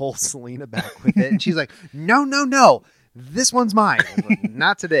did was pull Selena back with it, and she's like, no, this one's mine. I was like,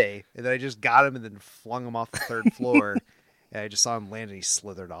 not today. And then I just got him and then flung him off the 3rd floor. And I just saw him land and he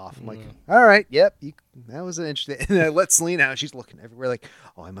slithered off. I'm like, all right, yep, that was interesting. And then I let Selena out. She's looking everywhere like,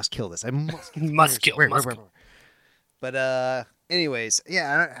 oh, I must kill this. I must kill. But anyways,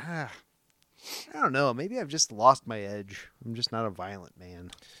 yeah, I don't know. Maybe I've just lost my edge. I'm just not a violent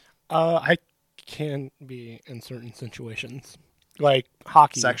man. I can be in certain situations. Like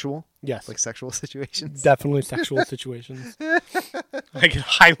hockey. Sexual? Yes. Like sexual situations? Definitely sexual situations. I get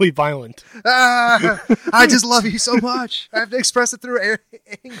highly violent. I just love you so much. I have to express it through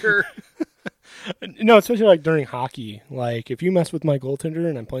anger. No, especially like during hockey. Like if you mess with my goaltender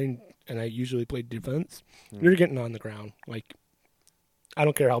and I'm playing, and I usually play defense, you're getting on the ground. Like I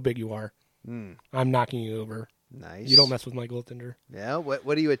don't care how big you are. I'm knocking you over. Nice. You don't mess with my goaltender. Yeah.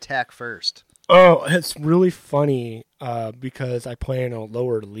 What do you attack first? Oh, it's really funny because I play in a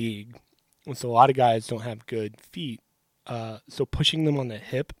lower league, and so a lot of guys don't have good feet. So pushing them on the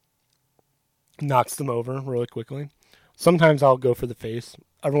hip knocks them over really quickly. Sometimes I'll go for the face.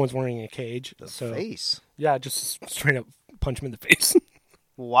 Everyone's wearing a cage. The face? Yeah, just straight up punch them in the face.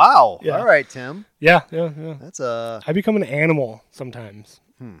 Wow. Yeah. All right, Tim. Yeah. That's I become an animal sometimes.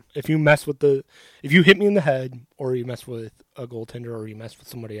 If you hit me in the head, or you mess with a goaltender, or you mess with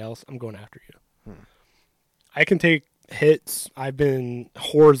somebody else, I'm going after you. I can take hits. I've been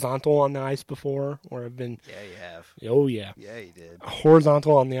horizontal on the ice before, or I've been... Yeah, you have. Oh, yeah. Yeah, you did.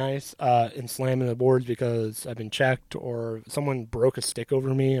 Horizontal on the ice and slamming the boards because I've been checked, or someone broke a stick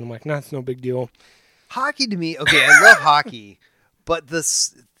over me, and I'm like, nah, it's no big deal. Hockey to me, okay, I love hockey, but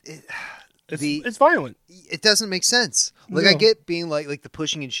It's violent. It doesn't make sense. Like, I get being like the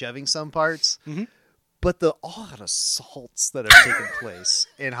pushing and shoving some parts, but the all-out assaults that have taken place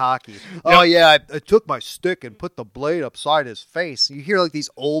in hockey. Yep. Oh, yeah, I took my stick and put the blade upside his face. You hear, like, these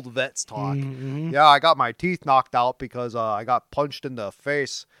old vets talk. Yeah, I got my teeth knocked out because I got punched in the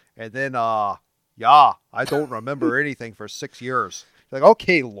face. And then, I don't remember anything for 6 years. Like,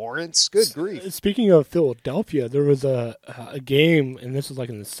 okay, Lawrence, good grief. Speaking of Philadelphia, there was a game, and this was like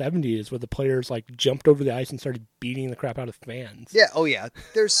in the 70s, where the players like jumped over the ice and started beating the crap out of fans. Yeah, oh yeah.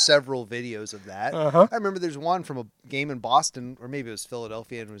 There's several videos of that. I remember there's one from a game in Boston, or maybe it was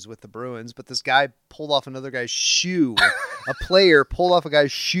Philadelphia and it was with the Bruins, but this guy pulled off another guy's shoe. A player pulled off a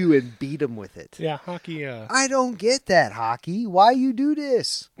guy's shoe and beat him with it. Yeah, hockey. I don't get that, hockey. Why you do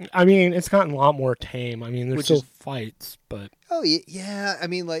this? I mean, it's gotten a lot more tame. I mean, there's still fights, but... Oh, yeah. I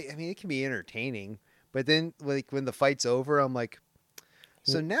mean, it can be entertaining. But then, like, when the fight's over, I'm like,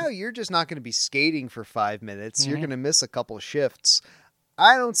 so now you're just not going to be skating for 5 minutes. You're going to miss a couple shifts.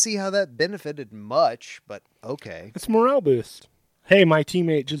 I don't see how that benefited much, but okay. It's a morale boost. hey, my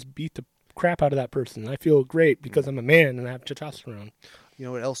teammate just beat the crap out of that person. I feel great because I'm a man and I have testosterone. You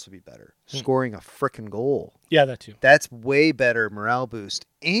know what else would be better? Scoring a frickin' goal. Yeah, that too. That's way better morale boost.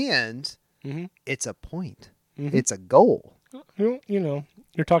 And it's a point. It's a goal. Well,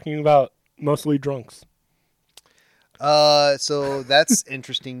 you're talking about mostly drunks. So that's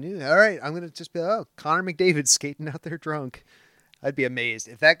interesting news. All right, I'm going to just be Connor McDavid skating out there drunk. I'd be amazed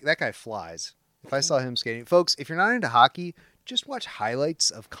if that guy flies. If I saw him skating. Folks, if you're not into hockey, just watch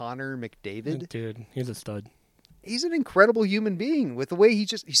highlights of Connor McDavid. Dude, he's a stud. He's an incredible human being with the way he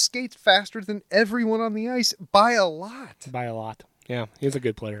skates faster than everyone on the ice by a lot. By a lot. Yeah, he's a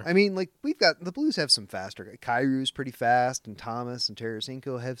good player. I mean, like, we've got the Blues have some faster. Kyrie's pretty fast, and Thomas and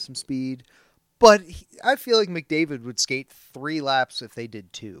Tarasenko have some speed. But I feel like McDavid would skate 3 laps if they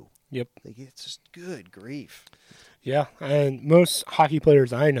did 2. Yep. Like, it's just good grief. Yeah, and most hockey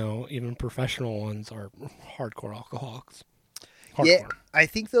players I know, even professional ones, are hardcore alcoholics. Hardcore. Yeah, I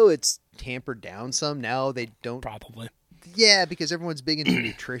think, though, it's tampered down some. Now they don't... Probably. Yeah, because everyone's big into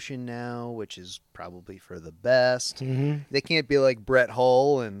nutrition now, which is probably for the best. They can't be like Brett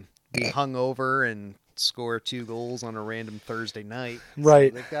Hull and be hungover and score 2 goals on a random Thursday night.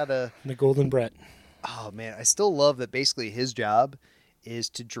 Right. So they've got to... The Golden Brett. Oh, man. I still love that basically his job is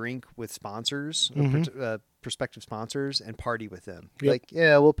to drink with sponsors, prospective sponsors, and party with them. Yep. Like,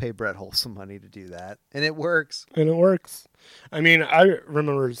 yeah, we'll pay Brett Hull some money to do that. And it works. I mean, I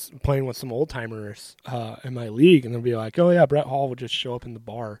remember playing with some old-timers in my league, and they'll be like, oh, yeah, Brett Hull would just show up in the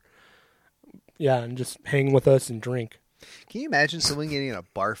bar. Yeah, and just hang with us and drink. Can you imagine someone getting in a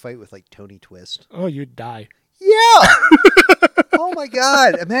bar fight with, like, Tony Twist? Oh, you'd die. Yeah! Oh, my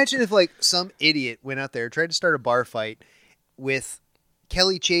God. Imagine if, like, some idiot went out there, tried to start a bar fight with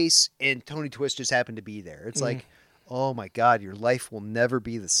Kelly Chase and Tony Twist just happened to be there. It's like, oh, my God, your life will never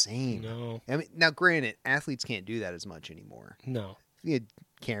be the same. No. I mean, now, granted, athletes can't do that as much anymore. No. You had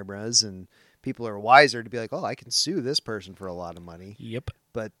cameras, and people are wiser to be like, oh, I can sue this person for a lot of money. Yep.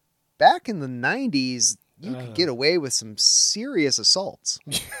 But back in the 90s, you could get away with some serious assaults.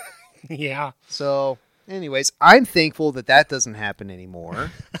 Yeah. So, anyways, I'm thankful that doesn't happen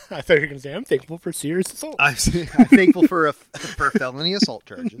anymore. I thought you were going to say, I'm thankful for serious assault. I'm thankful for felony assault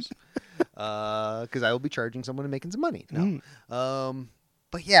charges. Because I will be charging someone and making some money. No.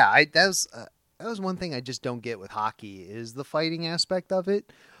 But yeah, that was one thing I just don't get with hockey is the fighting aspect of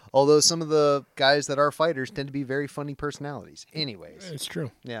it. Although some of the guys that are fighters tend to be very funny personalities. Anyways. It's true.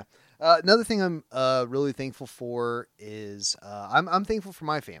 Yeah. Another thing I'm really thankful for is I'm thankful for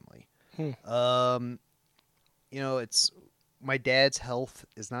my family. It's my dad's health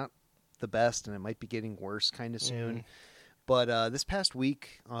is not the best, and it might be getting worse kind of soon. But this past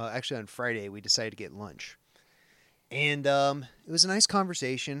week, actually on Friday, we decided to get lunch. And it was a nice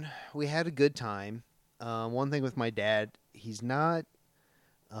conversation. We had a good time. One thing with my dad, he's not,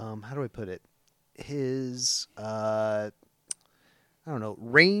 how do I put it? His,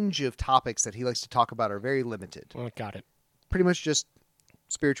 range of topics that he likes to talk about are very limited. Oh, got it. Pretty much just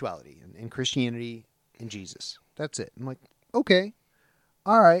spirituality and Christianity and Jesus. That's it. I'm like, okay,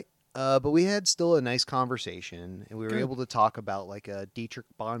 all right. But we had still a nice conversation, and we were able to talk about like Dietrich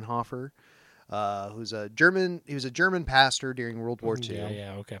Bonhoeffer, who's he was a German pastor during World War II.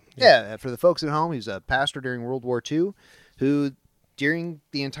 Yeah, okay. Yeah, for the folks at home, he was a pastor during World War II, who during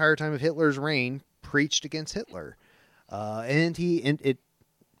the entire time of Hitler's reign preached against Hitler, and he ended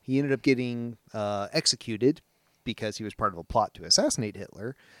up getting executed because he was part of a plot to assassinate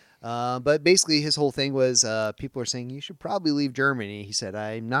Hitler. But basically his whole thing was people are saying you should probably leave Germany. He said,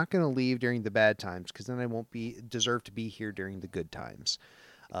 I'm not going to leave during the bad times because then I won't deserve to be here during the good times.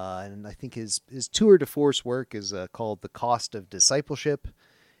 And I think his tour de force work is called The Cost of Discipleship.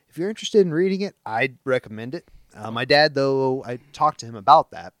 If you're interested in reading it, I'd recommend it. My dad, though, I talked to him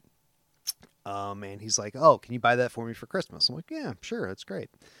about that. And he's like, oh, can you buy that for me for Christmas? I'm like, yeah, sure. That's great.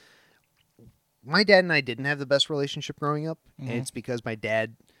 My dad and I didn't have the best relationship growing up. And it's because my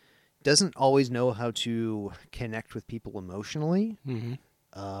dad doesn't always know how to connect with people emotionally.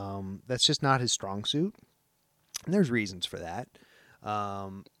 That's just not his strong suit. And there's reasons for that.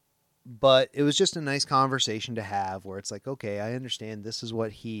 But it was just a nice conversation to have where it's like, okay, I understand this is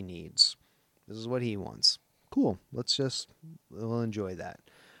what he needs. This is what he wants. Cool. We'll enjoy that.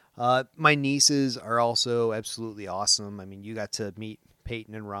 My nieces are also absolutely awesome. I mean, you got to meet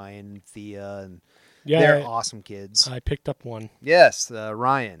Peyton and Ryan and Thea, and they're awesome kids. I picked up one. Yes,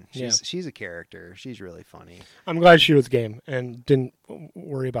 Ryan. She's a character. She's really funny. I'm glad she was game and didn't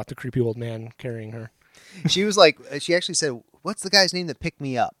worry about the creepy old man carrying her. She was like, she actually said, what's the guy's name that picked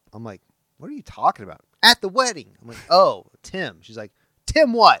me up? I'm like, what are you talking about? At the wedding. I'm like, oh, Tim. She's like,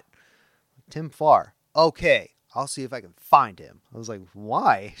 Tim what? Tim Farr. Okay, I'll see if I can find him. I was like,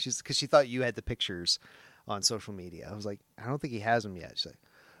 why? Because she thought you had the pictures on social media. I was like, I don't think he has them yet. She's like,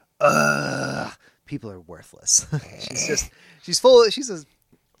 ugh, people are worthless. She's a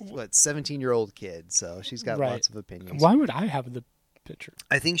 17-year-old kid, so she's got lots of opinions. Why would I have the picture?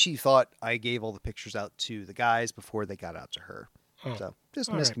 I think she thought I gave all the pictures out to the guys before they got out to her. Oh. So just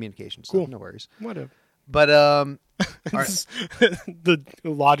miscommunication. Cool. So no worries. Whatever. But the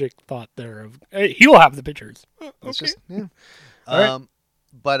logic thought there of, hey, he'll have the pictures. Okay.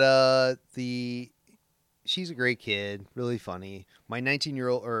 But she's a great kid, really funny. My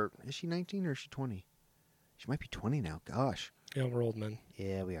 19-year-old, or is she 19 or is she 20? She might be 20 now. Gosh. Yeah, we're old men.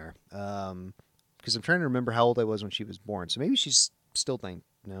 Yeah, we are. Because I'm trying to remember how old I was when she was born. So maybe she's still 9.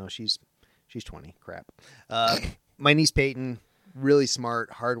 No, she's 20. Crap. My niece Peyton, really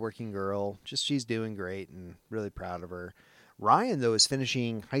smart, hardworking girl. She's doing great and really proud of her. Ryan, though, is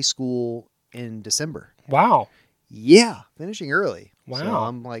finishing high school in December. Wow. Yeah, finishing early. Wow. So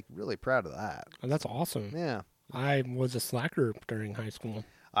I'm really proud of that. Oh, that's awesome. Yeah. I was a slacker during high school.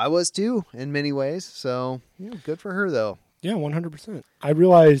 I was too, in many ways. So, good for her, though. Yeah, 100%. I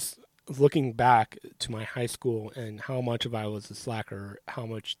realized looking back to my high school and how much of I was a slacker, how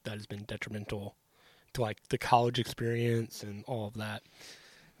much that has been detrimental to like the college experience and all of that.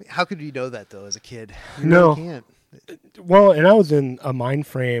 How could you know that though as a kid? No. You can't. Well, and I was in a mind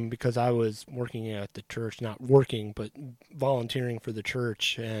frame because I was working at the church, not working, but volunteering for the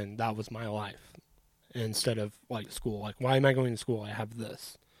church, and that was my life instead of like school. Like, why am I going to school? I have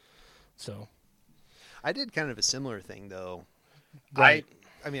this. So I did kind of a similar thing though. Right.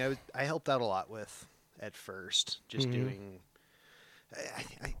 I helped out a lot with at first, just doing.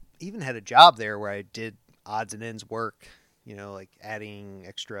 I even had a job there where I did odds and ends work, like adding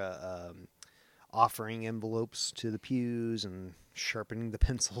extra offering envelopes to the pews and sharpening the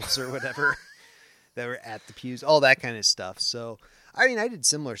pencils or whatever that were at the pews, all that kind of stuff. So, I did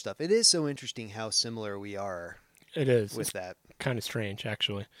similar stuff. It is so interesting how similar we are. It is. With that. Kind of strange,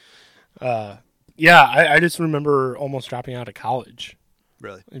 actually. Yeah, I just remember almost dropping out of college.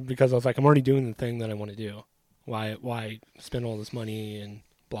 Really? Because I was like, I'm already doing the thing that I want to do. Why spend all this money and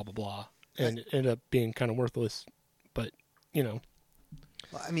blah, blah, blah. And it ended up being kind of worthless. But, Well,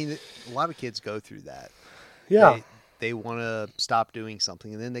 a lot of kids go through that. Yeah. They want to stop doing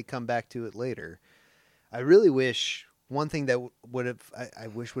something, and then they come back to it later. I really wish, one thing that I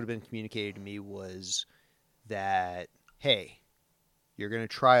wish would have been communicated to me was that, hey, you're going to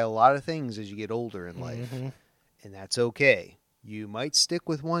try a lot of things as you get older in life, and that's okay. You might stick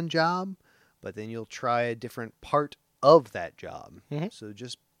with one job, but then you'll try a different part of that job. So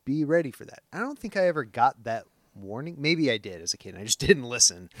just be ready for that. I don't think I ever got that warning. Maybe I did as a kid. I just didn't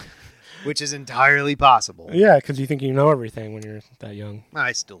listen, which is entirely possible. Yeah, because you think you know everything when you're that young.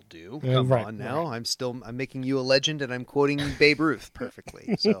 I still do. Come on now. Right. I'm making you a legend, and I'm quoting Babe Ruth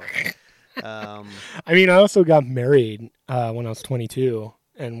perfectly. So, I also got married when I was 22,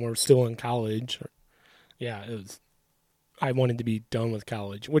 and we're still in college. Yeah, I wanted to be done with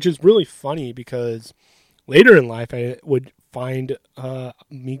college, which is really funny because later in life I would find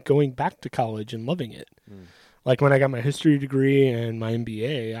me going back to college and loving it. Like when I got my history degree and my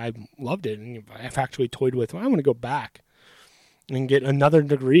MBA, I loved it. And I've actually toyed with, I want to go back and get another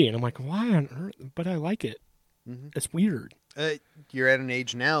degree. And I'm like, why on earth? But I like it. It's weird. You're at an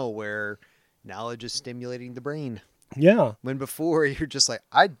age now where knowledge is stimulating the brain. Yeah. When before you're just like,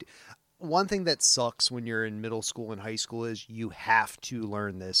 one thing that sucks when you're in middle school and high school is you have to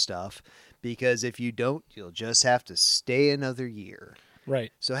learn this stuff, because if you don't, you'll just have to stay another year.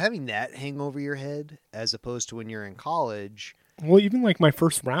 Right. So having that hang over your head as opposed to when you're in college. Well, even like my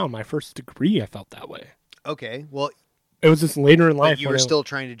first degree, I felt that way. Okay. Well, it was just later in life. You were still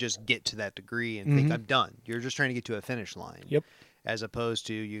trying to just get to that degree and think, I'm done. You're just trying to get to a finish line. Yep. As opposed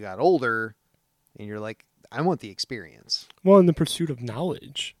to you got older and you're like, I want the experience. Well, in the pursuit of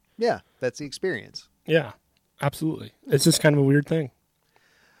knowledge. Yeah, that's the experience. Yeah, absolutely. It's just kind of a weird thing.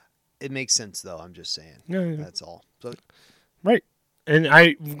 It makes sense, though. I'm just saying. Yeah. That's all. So, right. And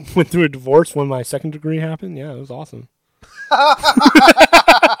I went through a divorce when my second degree happened. Yeah, it was awesome.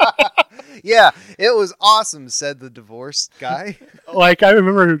 Yeah, it was awesome, said the divorce guy. Like, I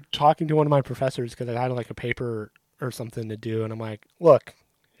remember talking to one of my professors because I had like a paper or something to do. And I'm like, look,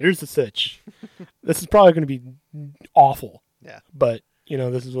 here's the sitch. This is probably going to be awful. Yeah. But,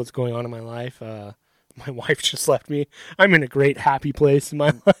 this is what's going on in my life. My wife just left me. I'm in a great, happy place in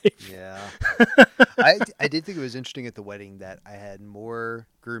my life. Yeah. I did think it was interesting at the wedding that I had more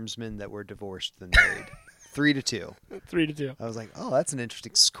groomsmen that were divorced than married. 3-2. 3-2. I was like, oh, that's an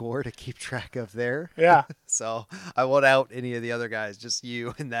interesting score to keep track of there. Yeah. So I won't out any of the other guys, just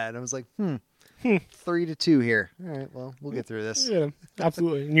you and that. And I was like, 3-2 here. All right, well, we'll get through this. Yeah,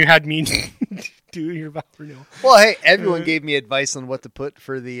 absolutely. And you had me do your vow renewal. Well, hey, everyone gave me advice on what to put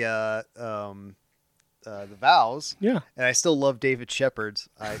for the vows. Yeah. And I still love David Shepard's.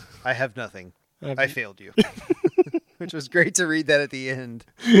 I have nothing. I failed you. Which was great to read that at the end.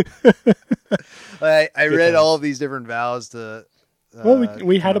 I read all of these different vows to.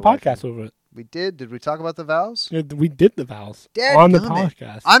 We had a podcast over it. We did. Did we talk about the vows? Yeah, we did the vows Dad on the gummit.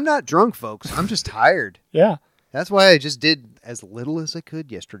 podcast. I'm not drunk, folks. I'm just tired. Yeah. That's why I just did as little as I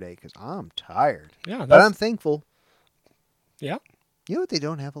could yesterday, because I'm tired. Yeah. But I'm thankful. Yeah. You know what they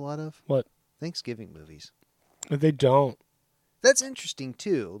don't have a lot of? What? Thanksgiving movies. They don't. That's interesting,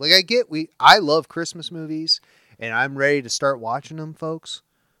 too. Like, I love Christmas movies, and I'm ready to start watching them, folks.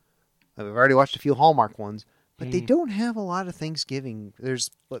 We've already watched a few Hallmark ones, but they don't have a lot of Thanksgiving. There's,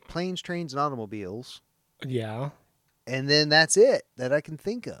 Planes, Trains, and Automobiles. Yeah. And then that's it that I can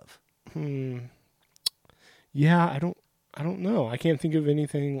think of. Yeah, I don't know. I can't think of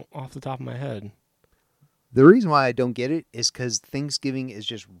anything off the top of my head. The reason why I don't get it is because Thanksgiving is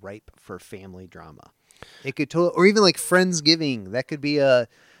just ripe for family drama. It could or even like Friendsgiving. That could be a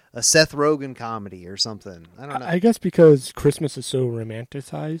Seth Rogen comedy or something. I don't know. I guess because Christmas is so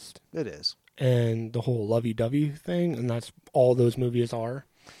romanticized. It is. And the whole lovey-dovey thing, and that's all those movies are.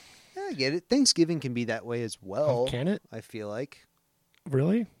 Yeah, I get it. Thanksgiving can be that way as well. Oh, can it? I feel like.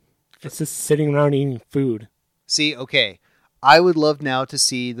 Really? It's just sitting around eating food. See, okay. I would love now to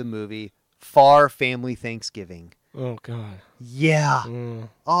see the movie Far Family Thanksgiving. Oh, God. Yeah.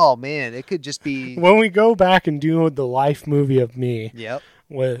 Oh, man. It could just be... When we go back and do the life movie of me... Yep.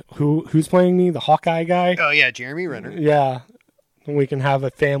 With who's playing me? The Hawkeye guy? Oh, yeah. Jeremy Renner. Yeah. We can have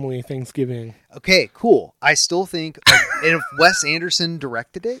a family Thanksgiving. Okay, cool. I still think... and if Wes Anderson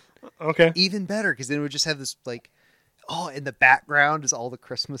directed it... Okay. Even better, because then we would just have this, in the background is all the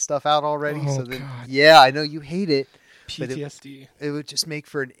Christmas stuff out already. Oh, so then, God. yeah, I know you hate it. PTSD. It would just make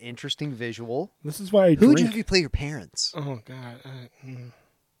for an interesting visual. This is why I Who would drink. you have you play your parents? Oh, God.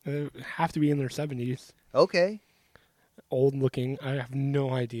 They have to be in their 70s. Okay. Old looking. I have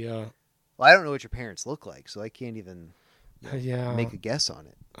no idea. Well, I don't know what your parents look like, so I can't even make a guess on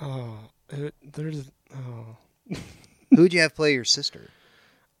it. Oh, Who would you have play your sister?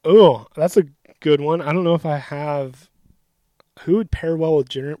 Oh, that's a good one. I don't know if I have. Who would pair well with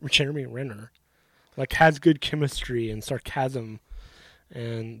Jeremy Renner? Like, has good chemistry and sarcasm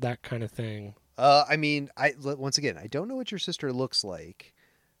and that kind of thing. Once again, I don't know what your sister looks like.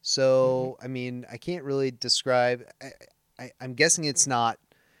 So, I can't really describe. I'm guessing it's not,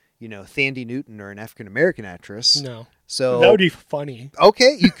 Thandie Newton or an African-American actress. No. So that would be funny.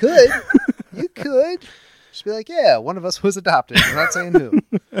 Okay, you could. You could. Just be like, yeah, one of us was adopted. I'm not saying who.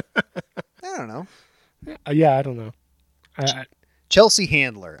 I don't know. Yeah, I don't know. Chelsea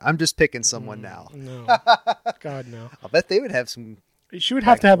Handler. I'm just picking someone now. No. God, no. I'll bet they would have some. She would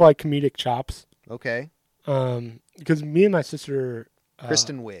have to have, comedic chops. Okay. Because me and my sister...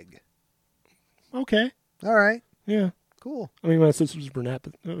 Kristen Wiig. Okay. All right. Yeah. Cool. My sister was brunette,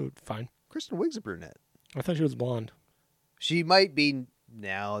 but fine. Kristen Wiig's a brunette. I thought she was blonde. She might be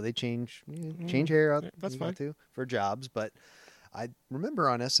now. They change hair out. That's fine. Too, for jobs, but I remember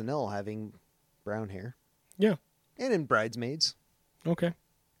on SNL having brown hair. Yeah. And in Bridesmaids. Okay.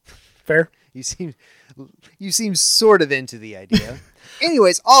 Fair. You seem sort of into the idea.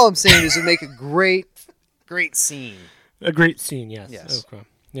 Anyways, all I'm saying is to make a great scene. A great scene, yes. Yes. Okay.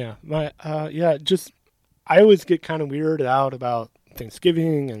 Yeah. I always get kind of weirded out about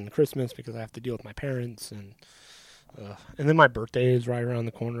Thanksgiving and Christmas because I have to deal with my parents and then my birthday is right around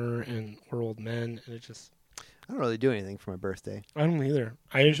the corner and we're old men and it just... I don't really do anything for my birthday. I don't either.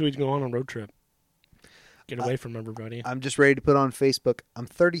 I usually go on a road trip. Get away from everybody. I'm just ready to put on Facebook, I'm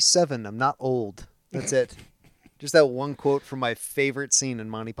 37, I'm not old. That's it. Just that one quote from my favorite scene in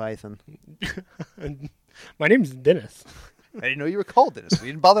Monty Python. My name's Dennis. I didn't know you were called Dennis. You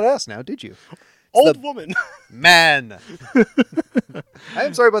didn't bother to ask now, did you? Old woman. Man. I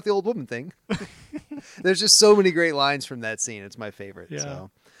am sorry about the old woman thing. There's just so many great lines from that scene. It's my favorite. Yeah.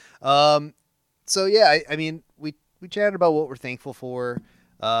 So yeah, we chatted about what we're thankful for.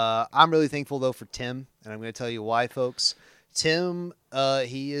 I'm really thankful though for Tim, and I'm going to tell you why, folks. Tim,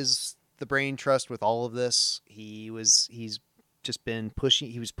 he is the brain trust with all of this. He's just been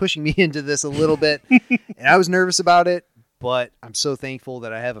pushing me into this a little bit, and I was nervous about it, but I'm so thankful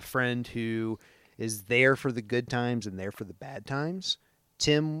that I have a friend who is there for the good times and there for the bad times.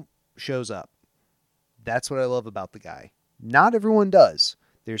 Tim shows up. That's what I love about the guy. Not everyone does.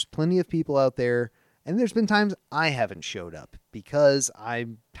 There's plenty of people out there And there's been times I haven't showed up because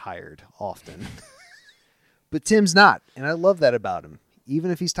I'm tired often. But Tim's not, and I love that about him.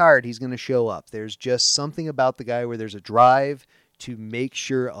 Even if he's tired, he's going to show up. There's just something about the guy where there's a drive to make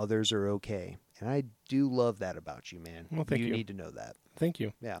sure others are okay. And I do love that about you, man. Well, thank you. You need to know that. Thank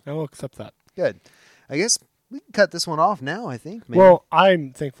you. Yeah. I will accept that. Good. I guess we can cut this one off now, I think, man. Well,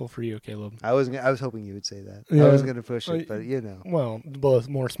 I'm thankful for you, Caleb. I was hoping you would say that. Yeah. I was going to push it, but you know. Well, blow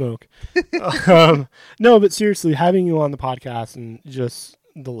more smoke. No, but seriously, having you on the podcast and just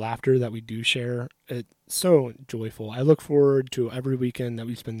the laughter that we do share, it's so joyful. I look forward to every weekend that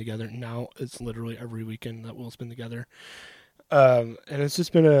we spend together. Now it's literally every weekend that we'll spend together. And it's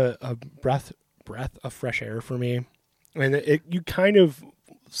just been a breath of fresh air for me. And you kind of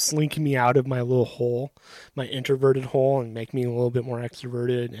slink me out of my little hole, my introverted hole, and make me a little bit more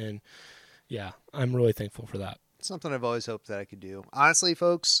extroverted. And yeah, I'm really thankful for that. It's something I've always hoped that I could do. Honestly,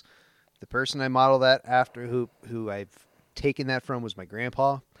 folks, the person I model that after, who I've taken that from, was my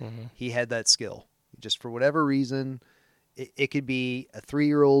grandpa. Mm-hmm. He had that skill. Just for whatever reason, it could be a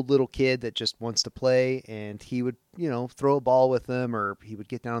 3-year-old little kid that just wants to play, and he would, throw a ball with them, or he would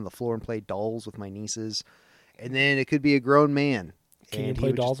get down on the floor and play dolls with my nieces. And then it could be a grown man. Can you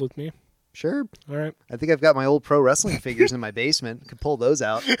play dolls with me? Sure. All right. I think I've got my old pro wrestling figures in my basement. I could pull those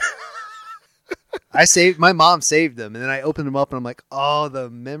out. My mom saved them, and then I opened them up, and I'm like, oh, the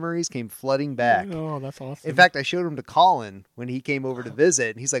memories came flooding back. Oh, that's awesome. In fact, I showed them to Colin when he came over to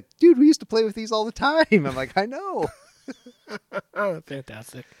visit, and he's like, dude, we used to play with these all the time. I'm like, I know.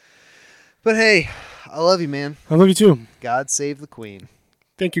 Fantastic. But hey, I love you, man. I love you too. God save the Queen.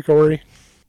 Thank you, Corey.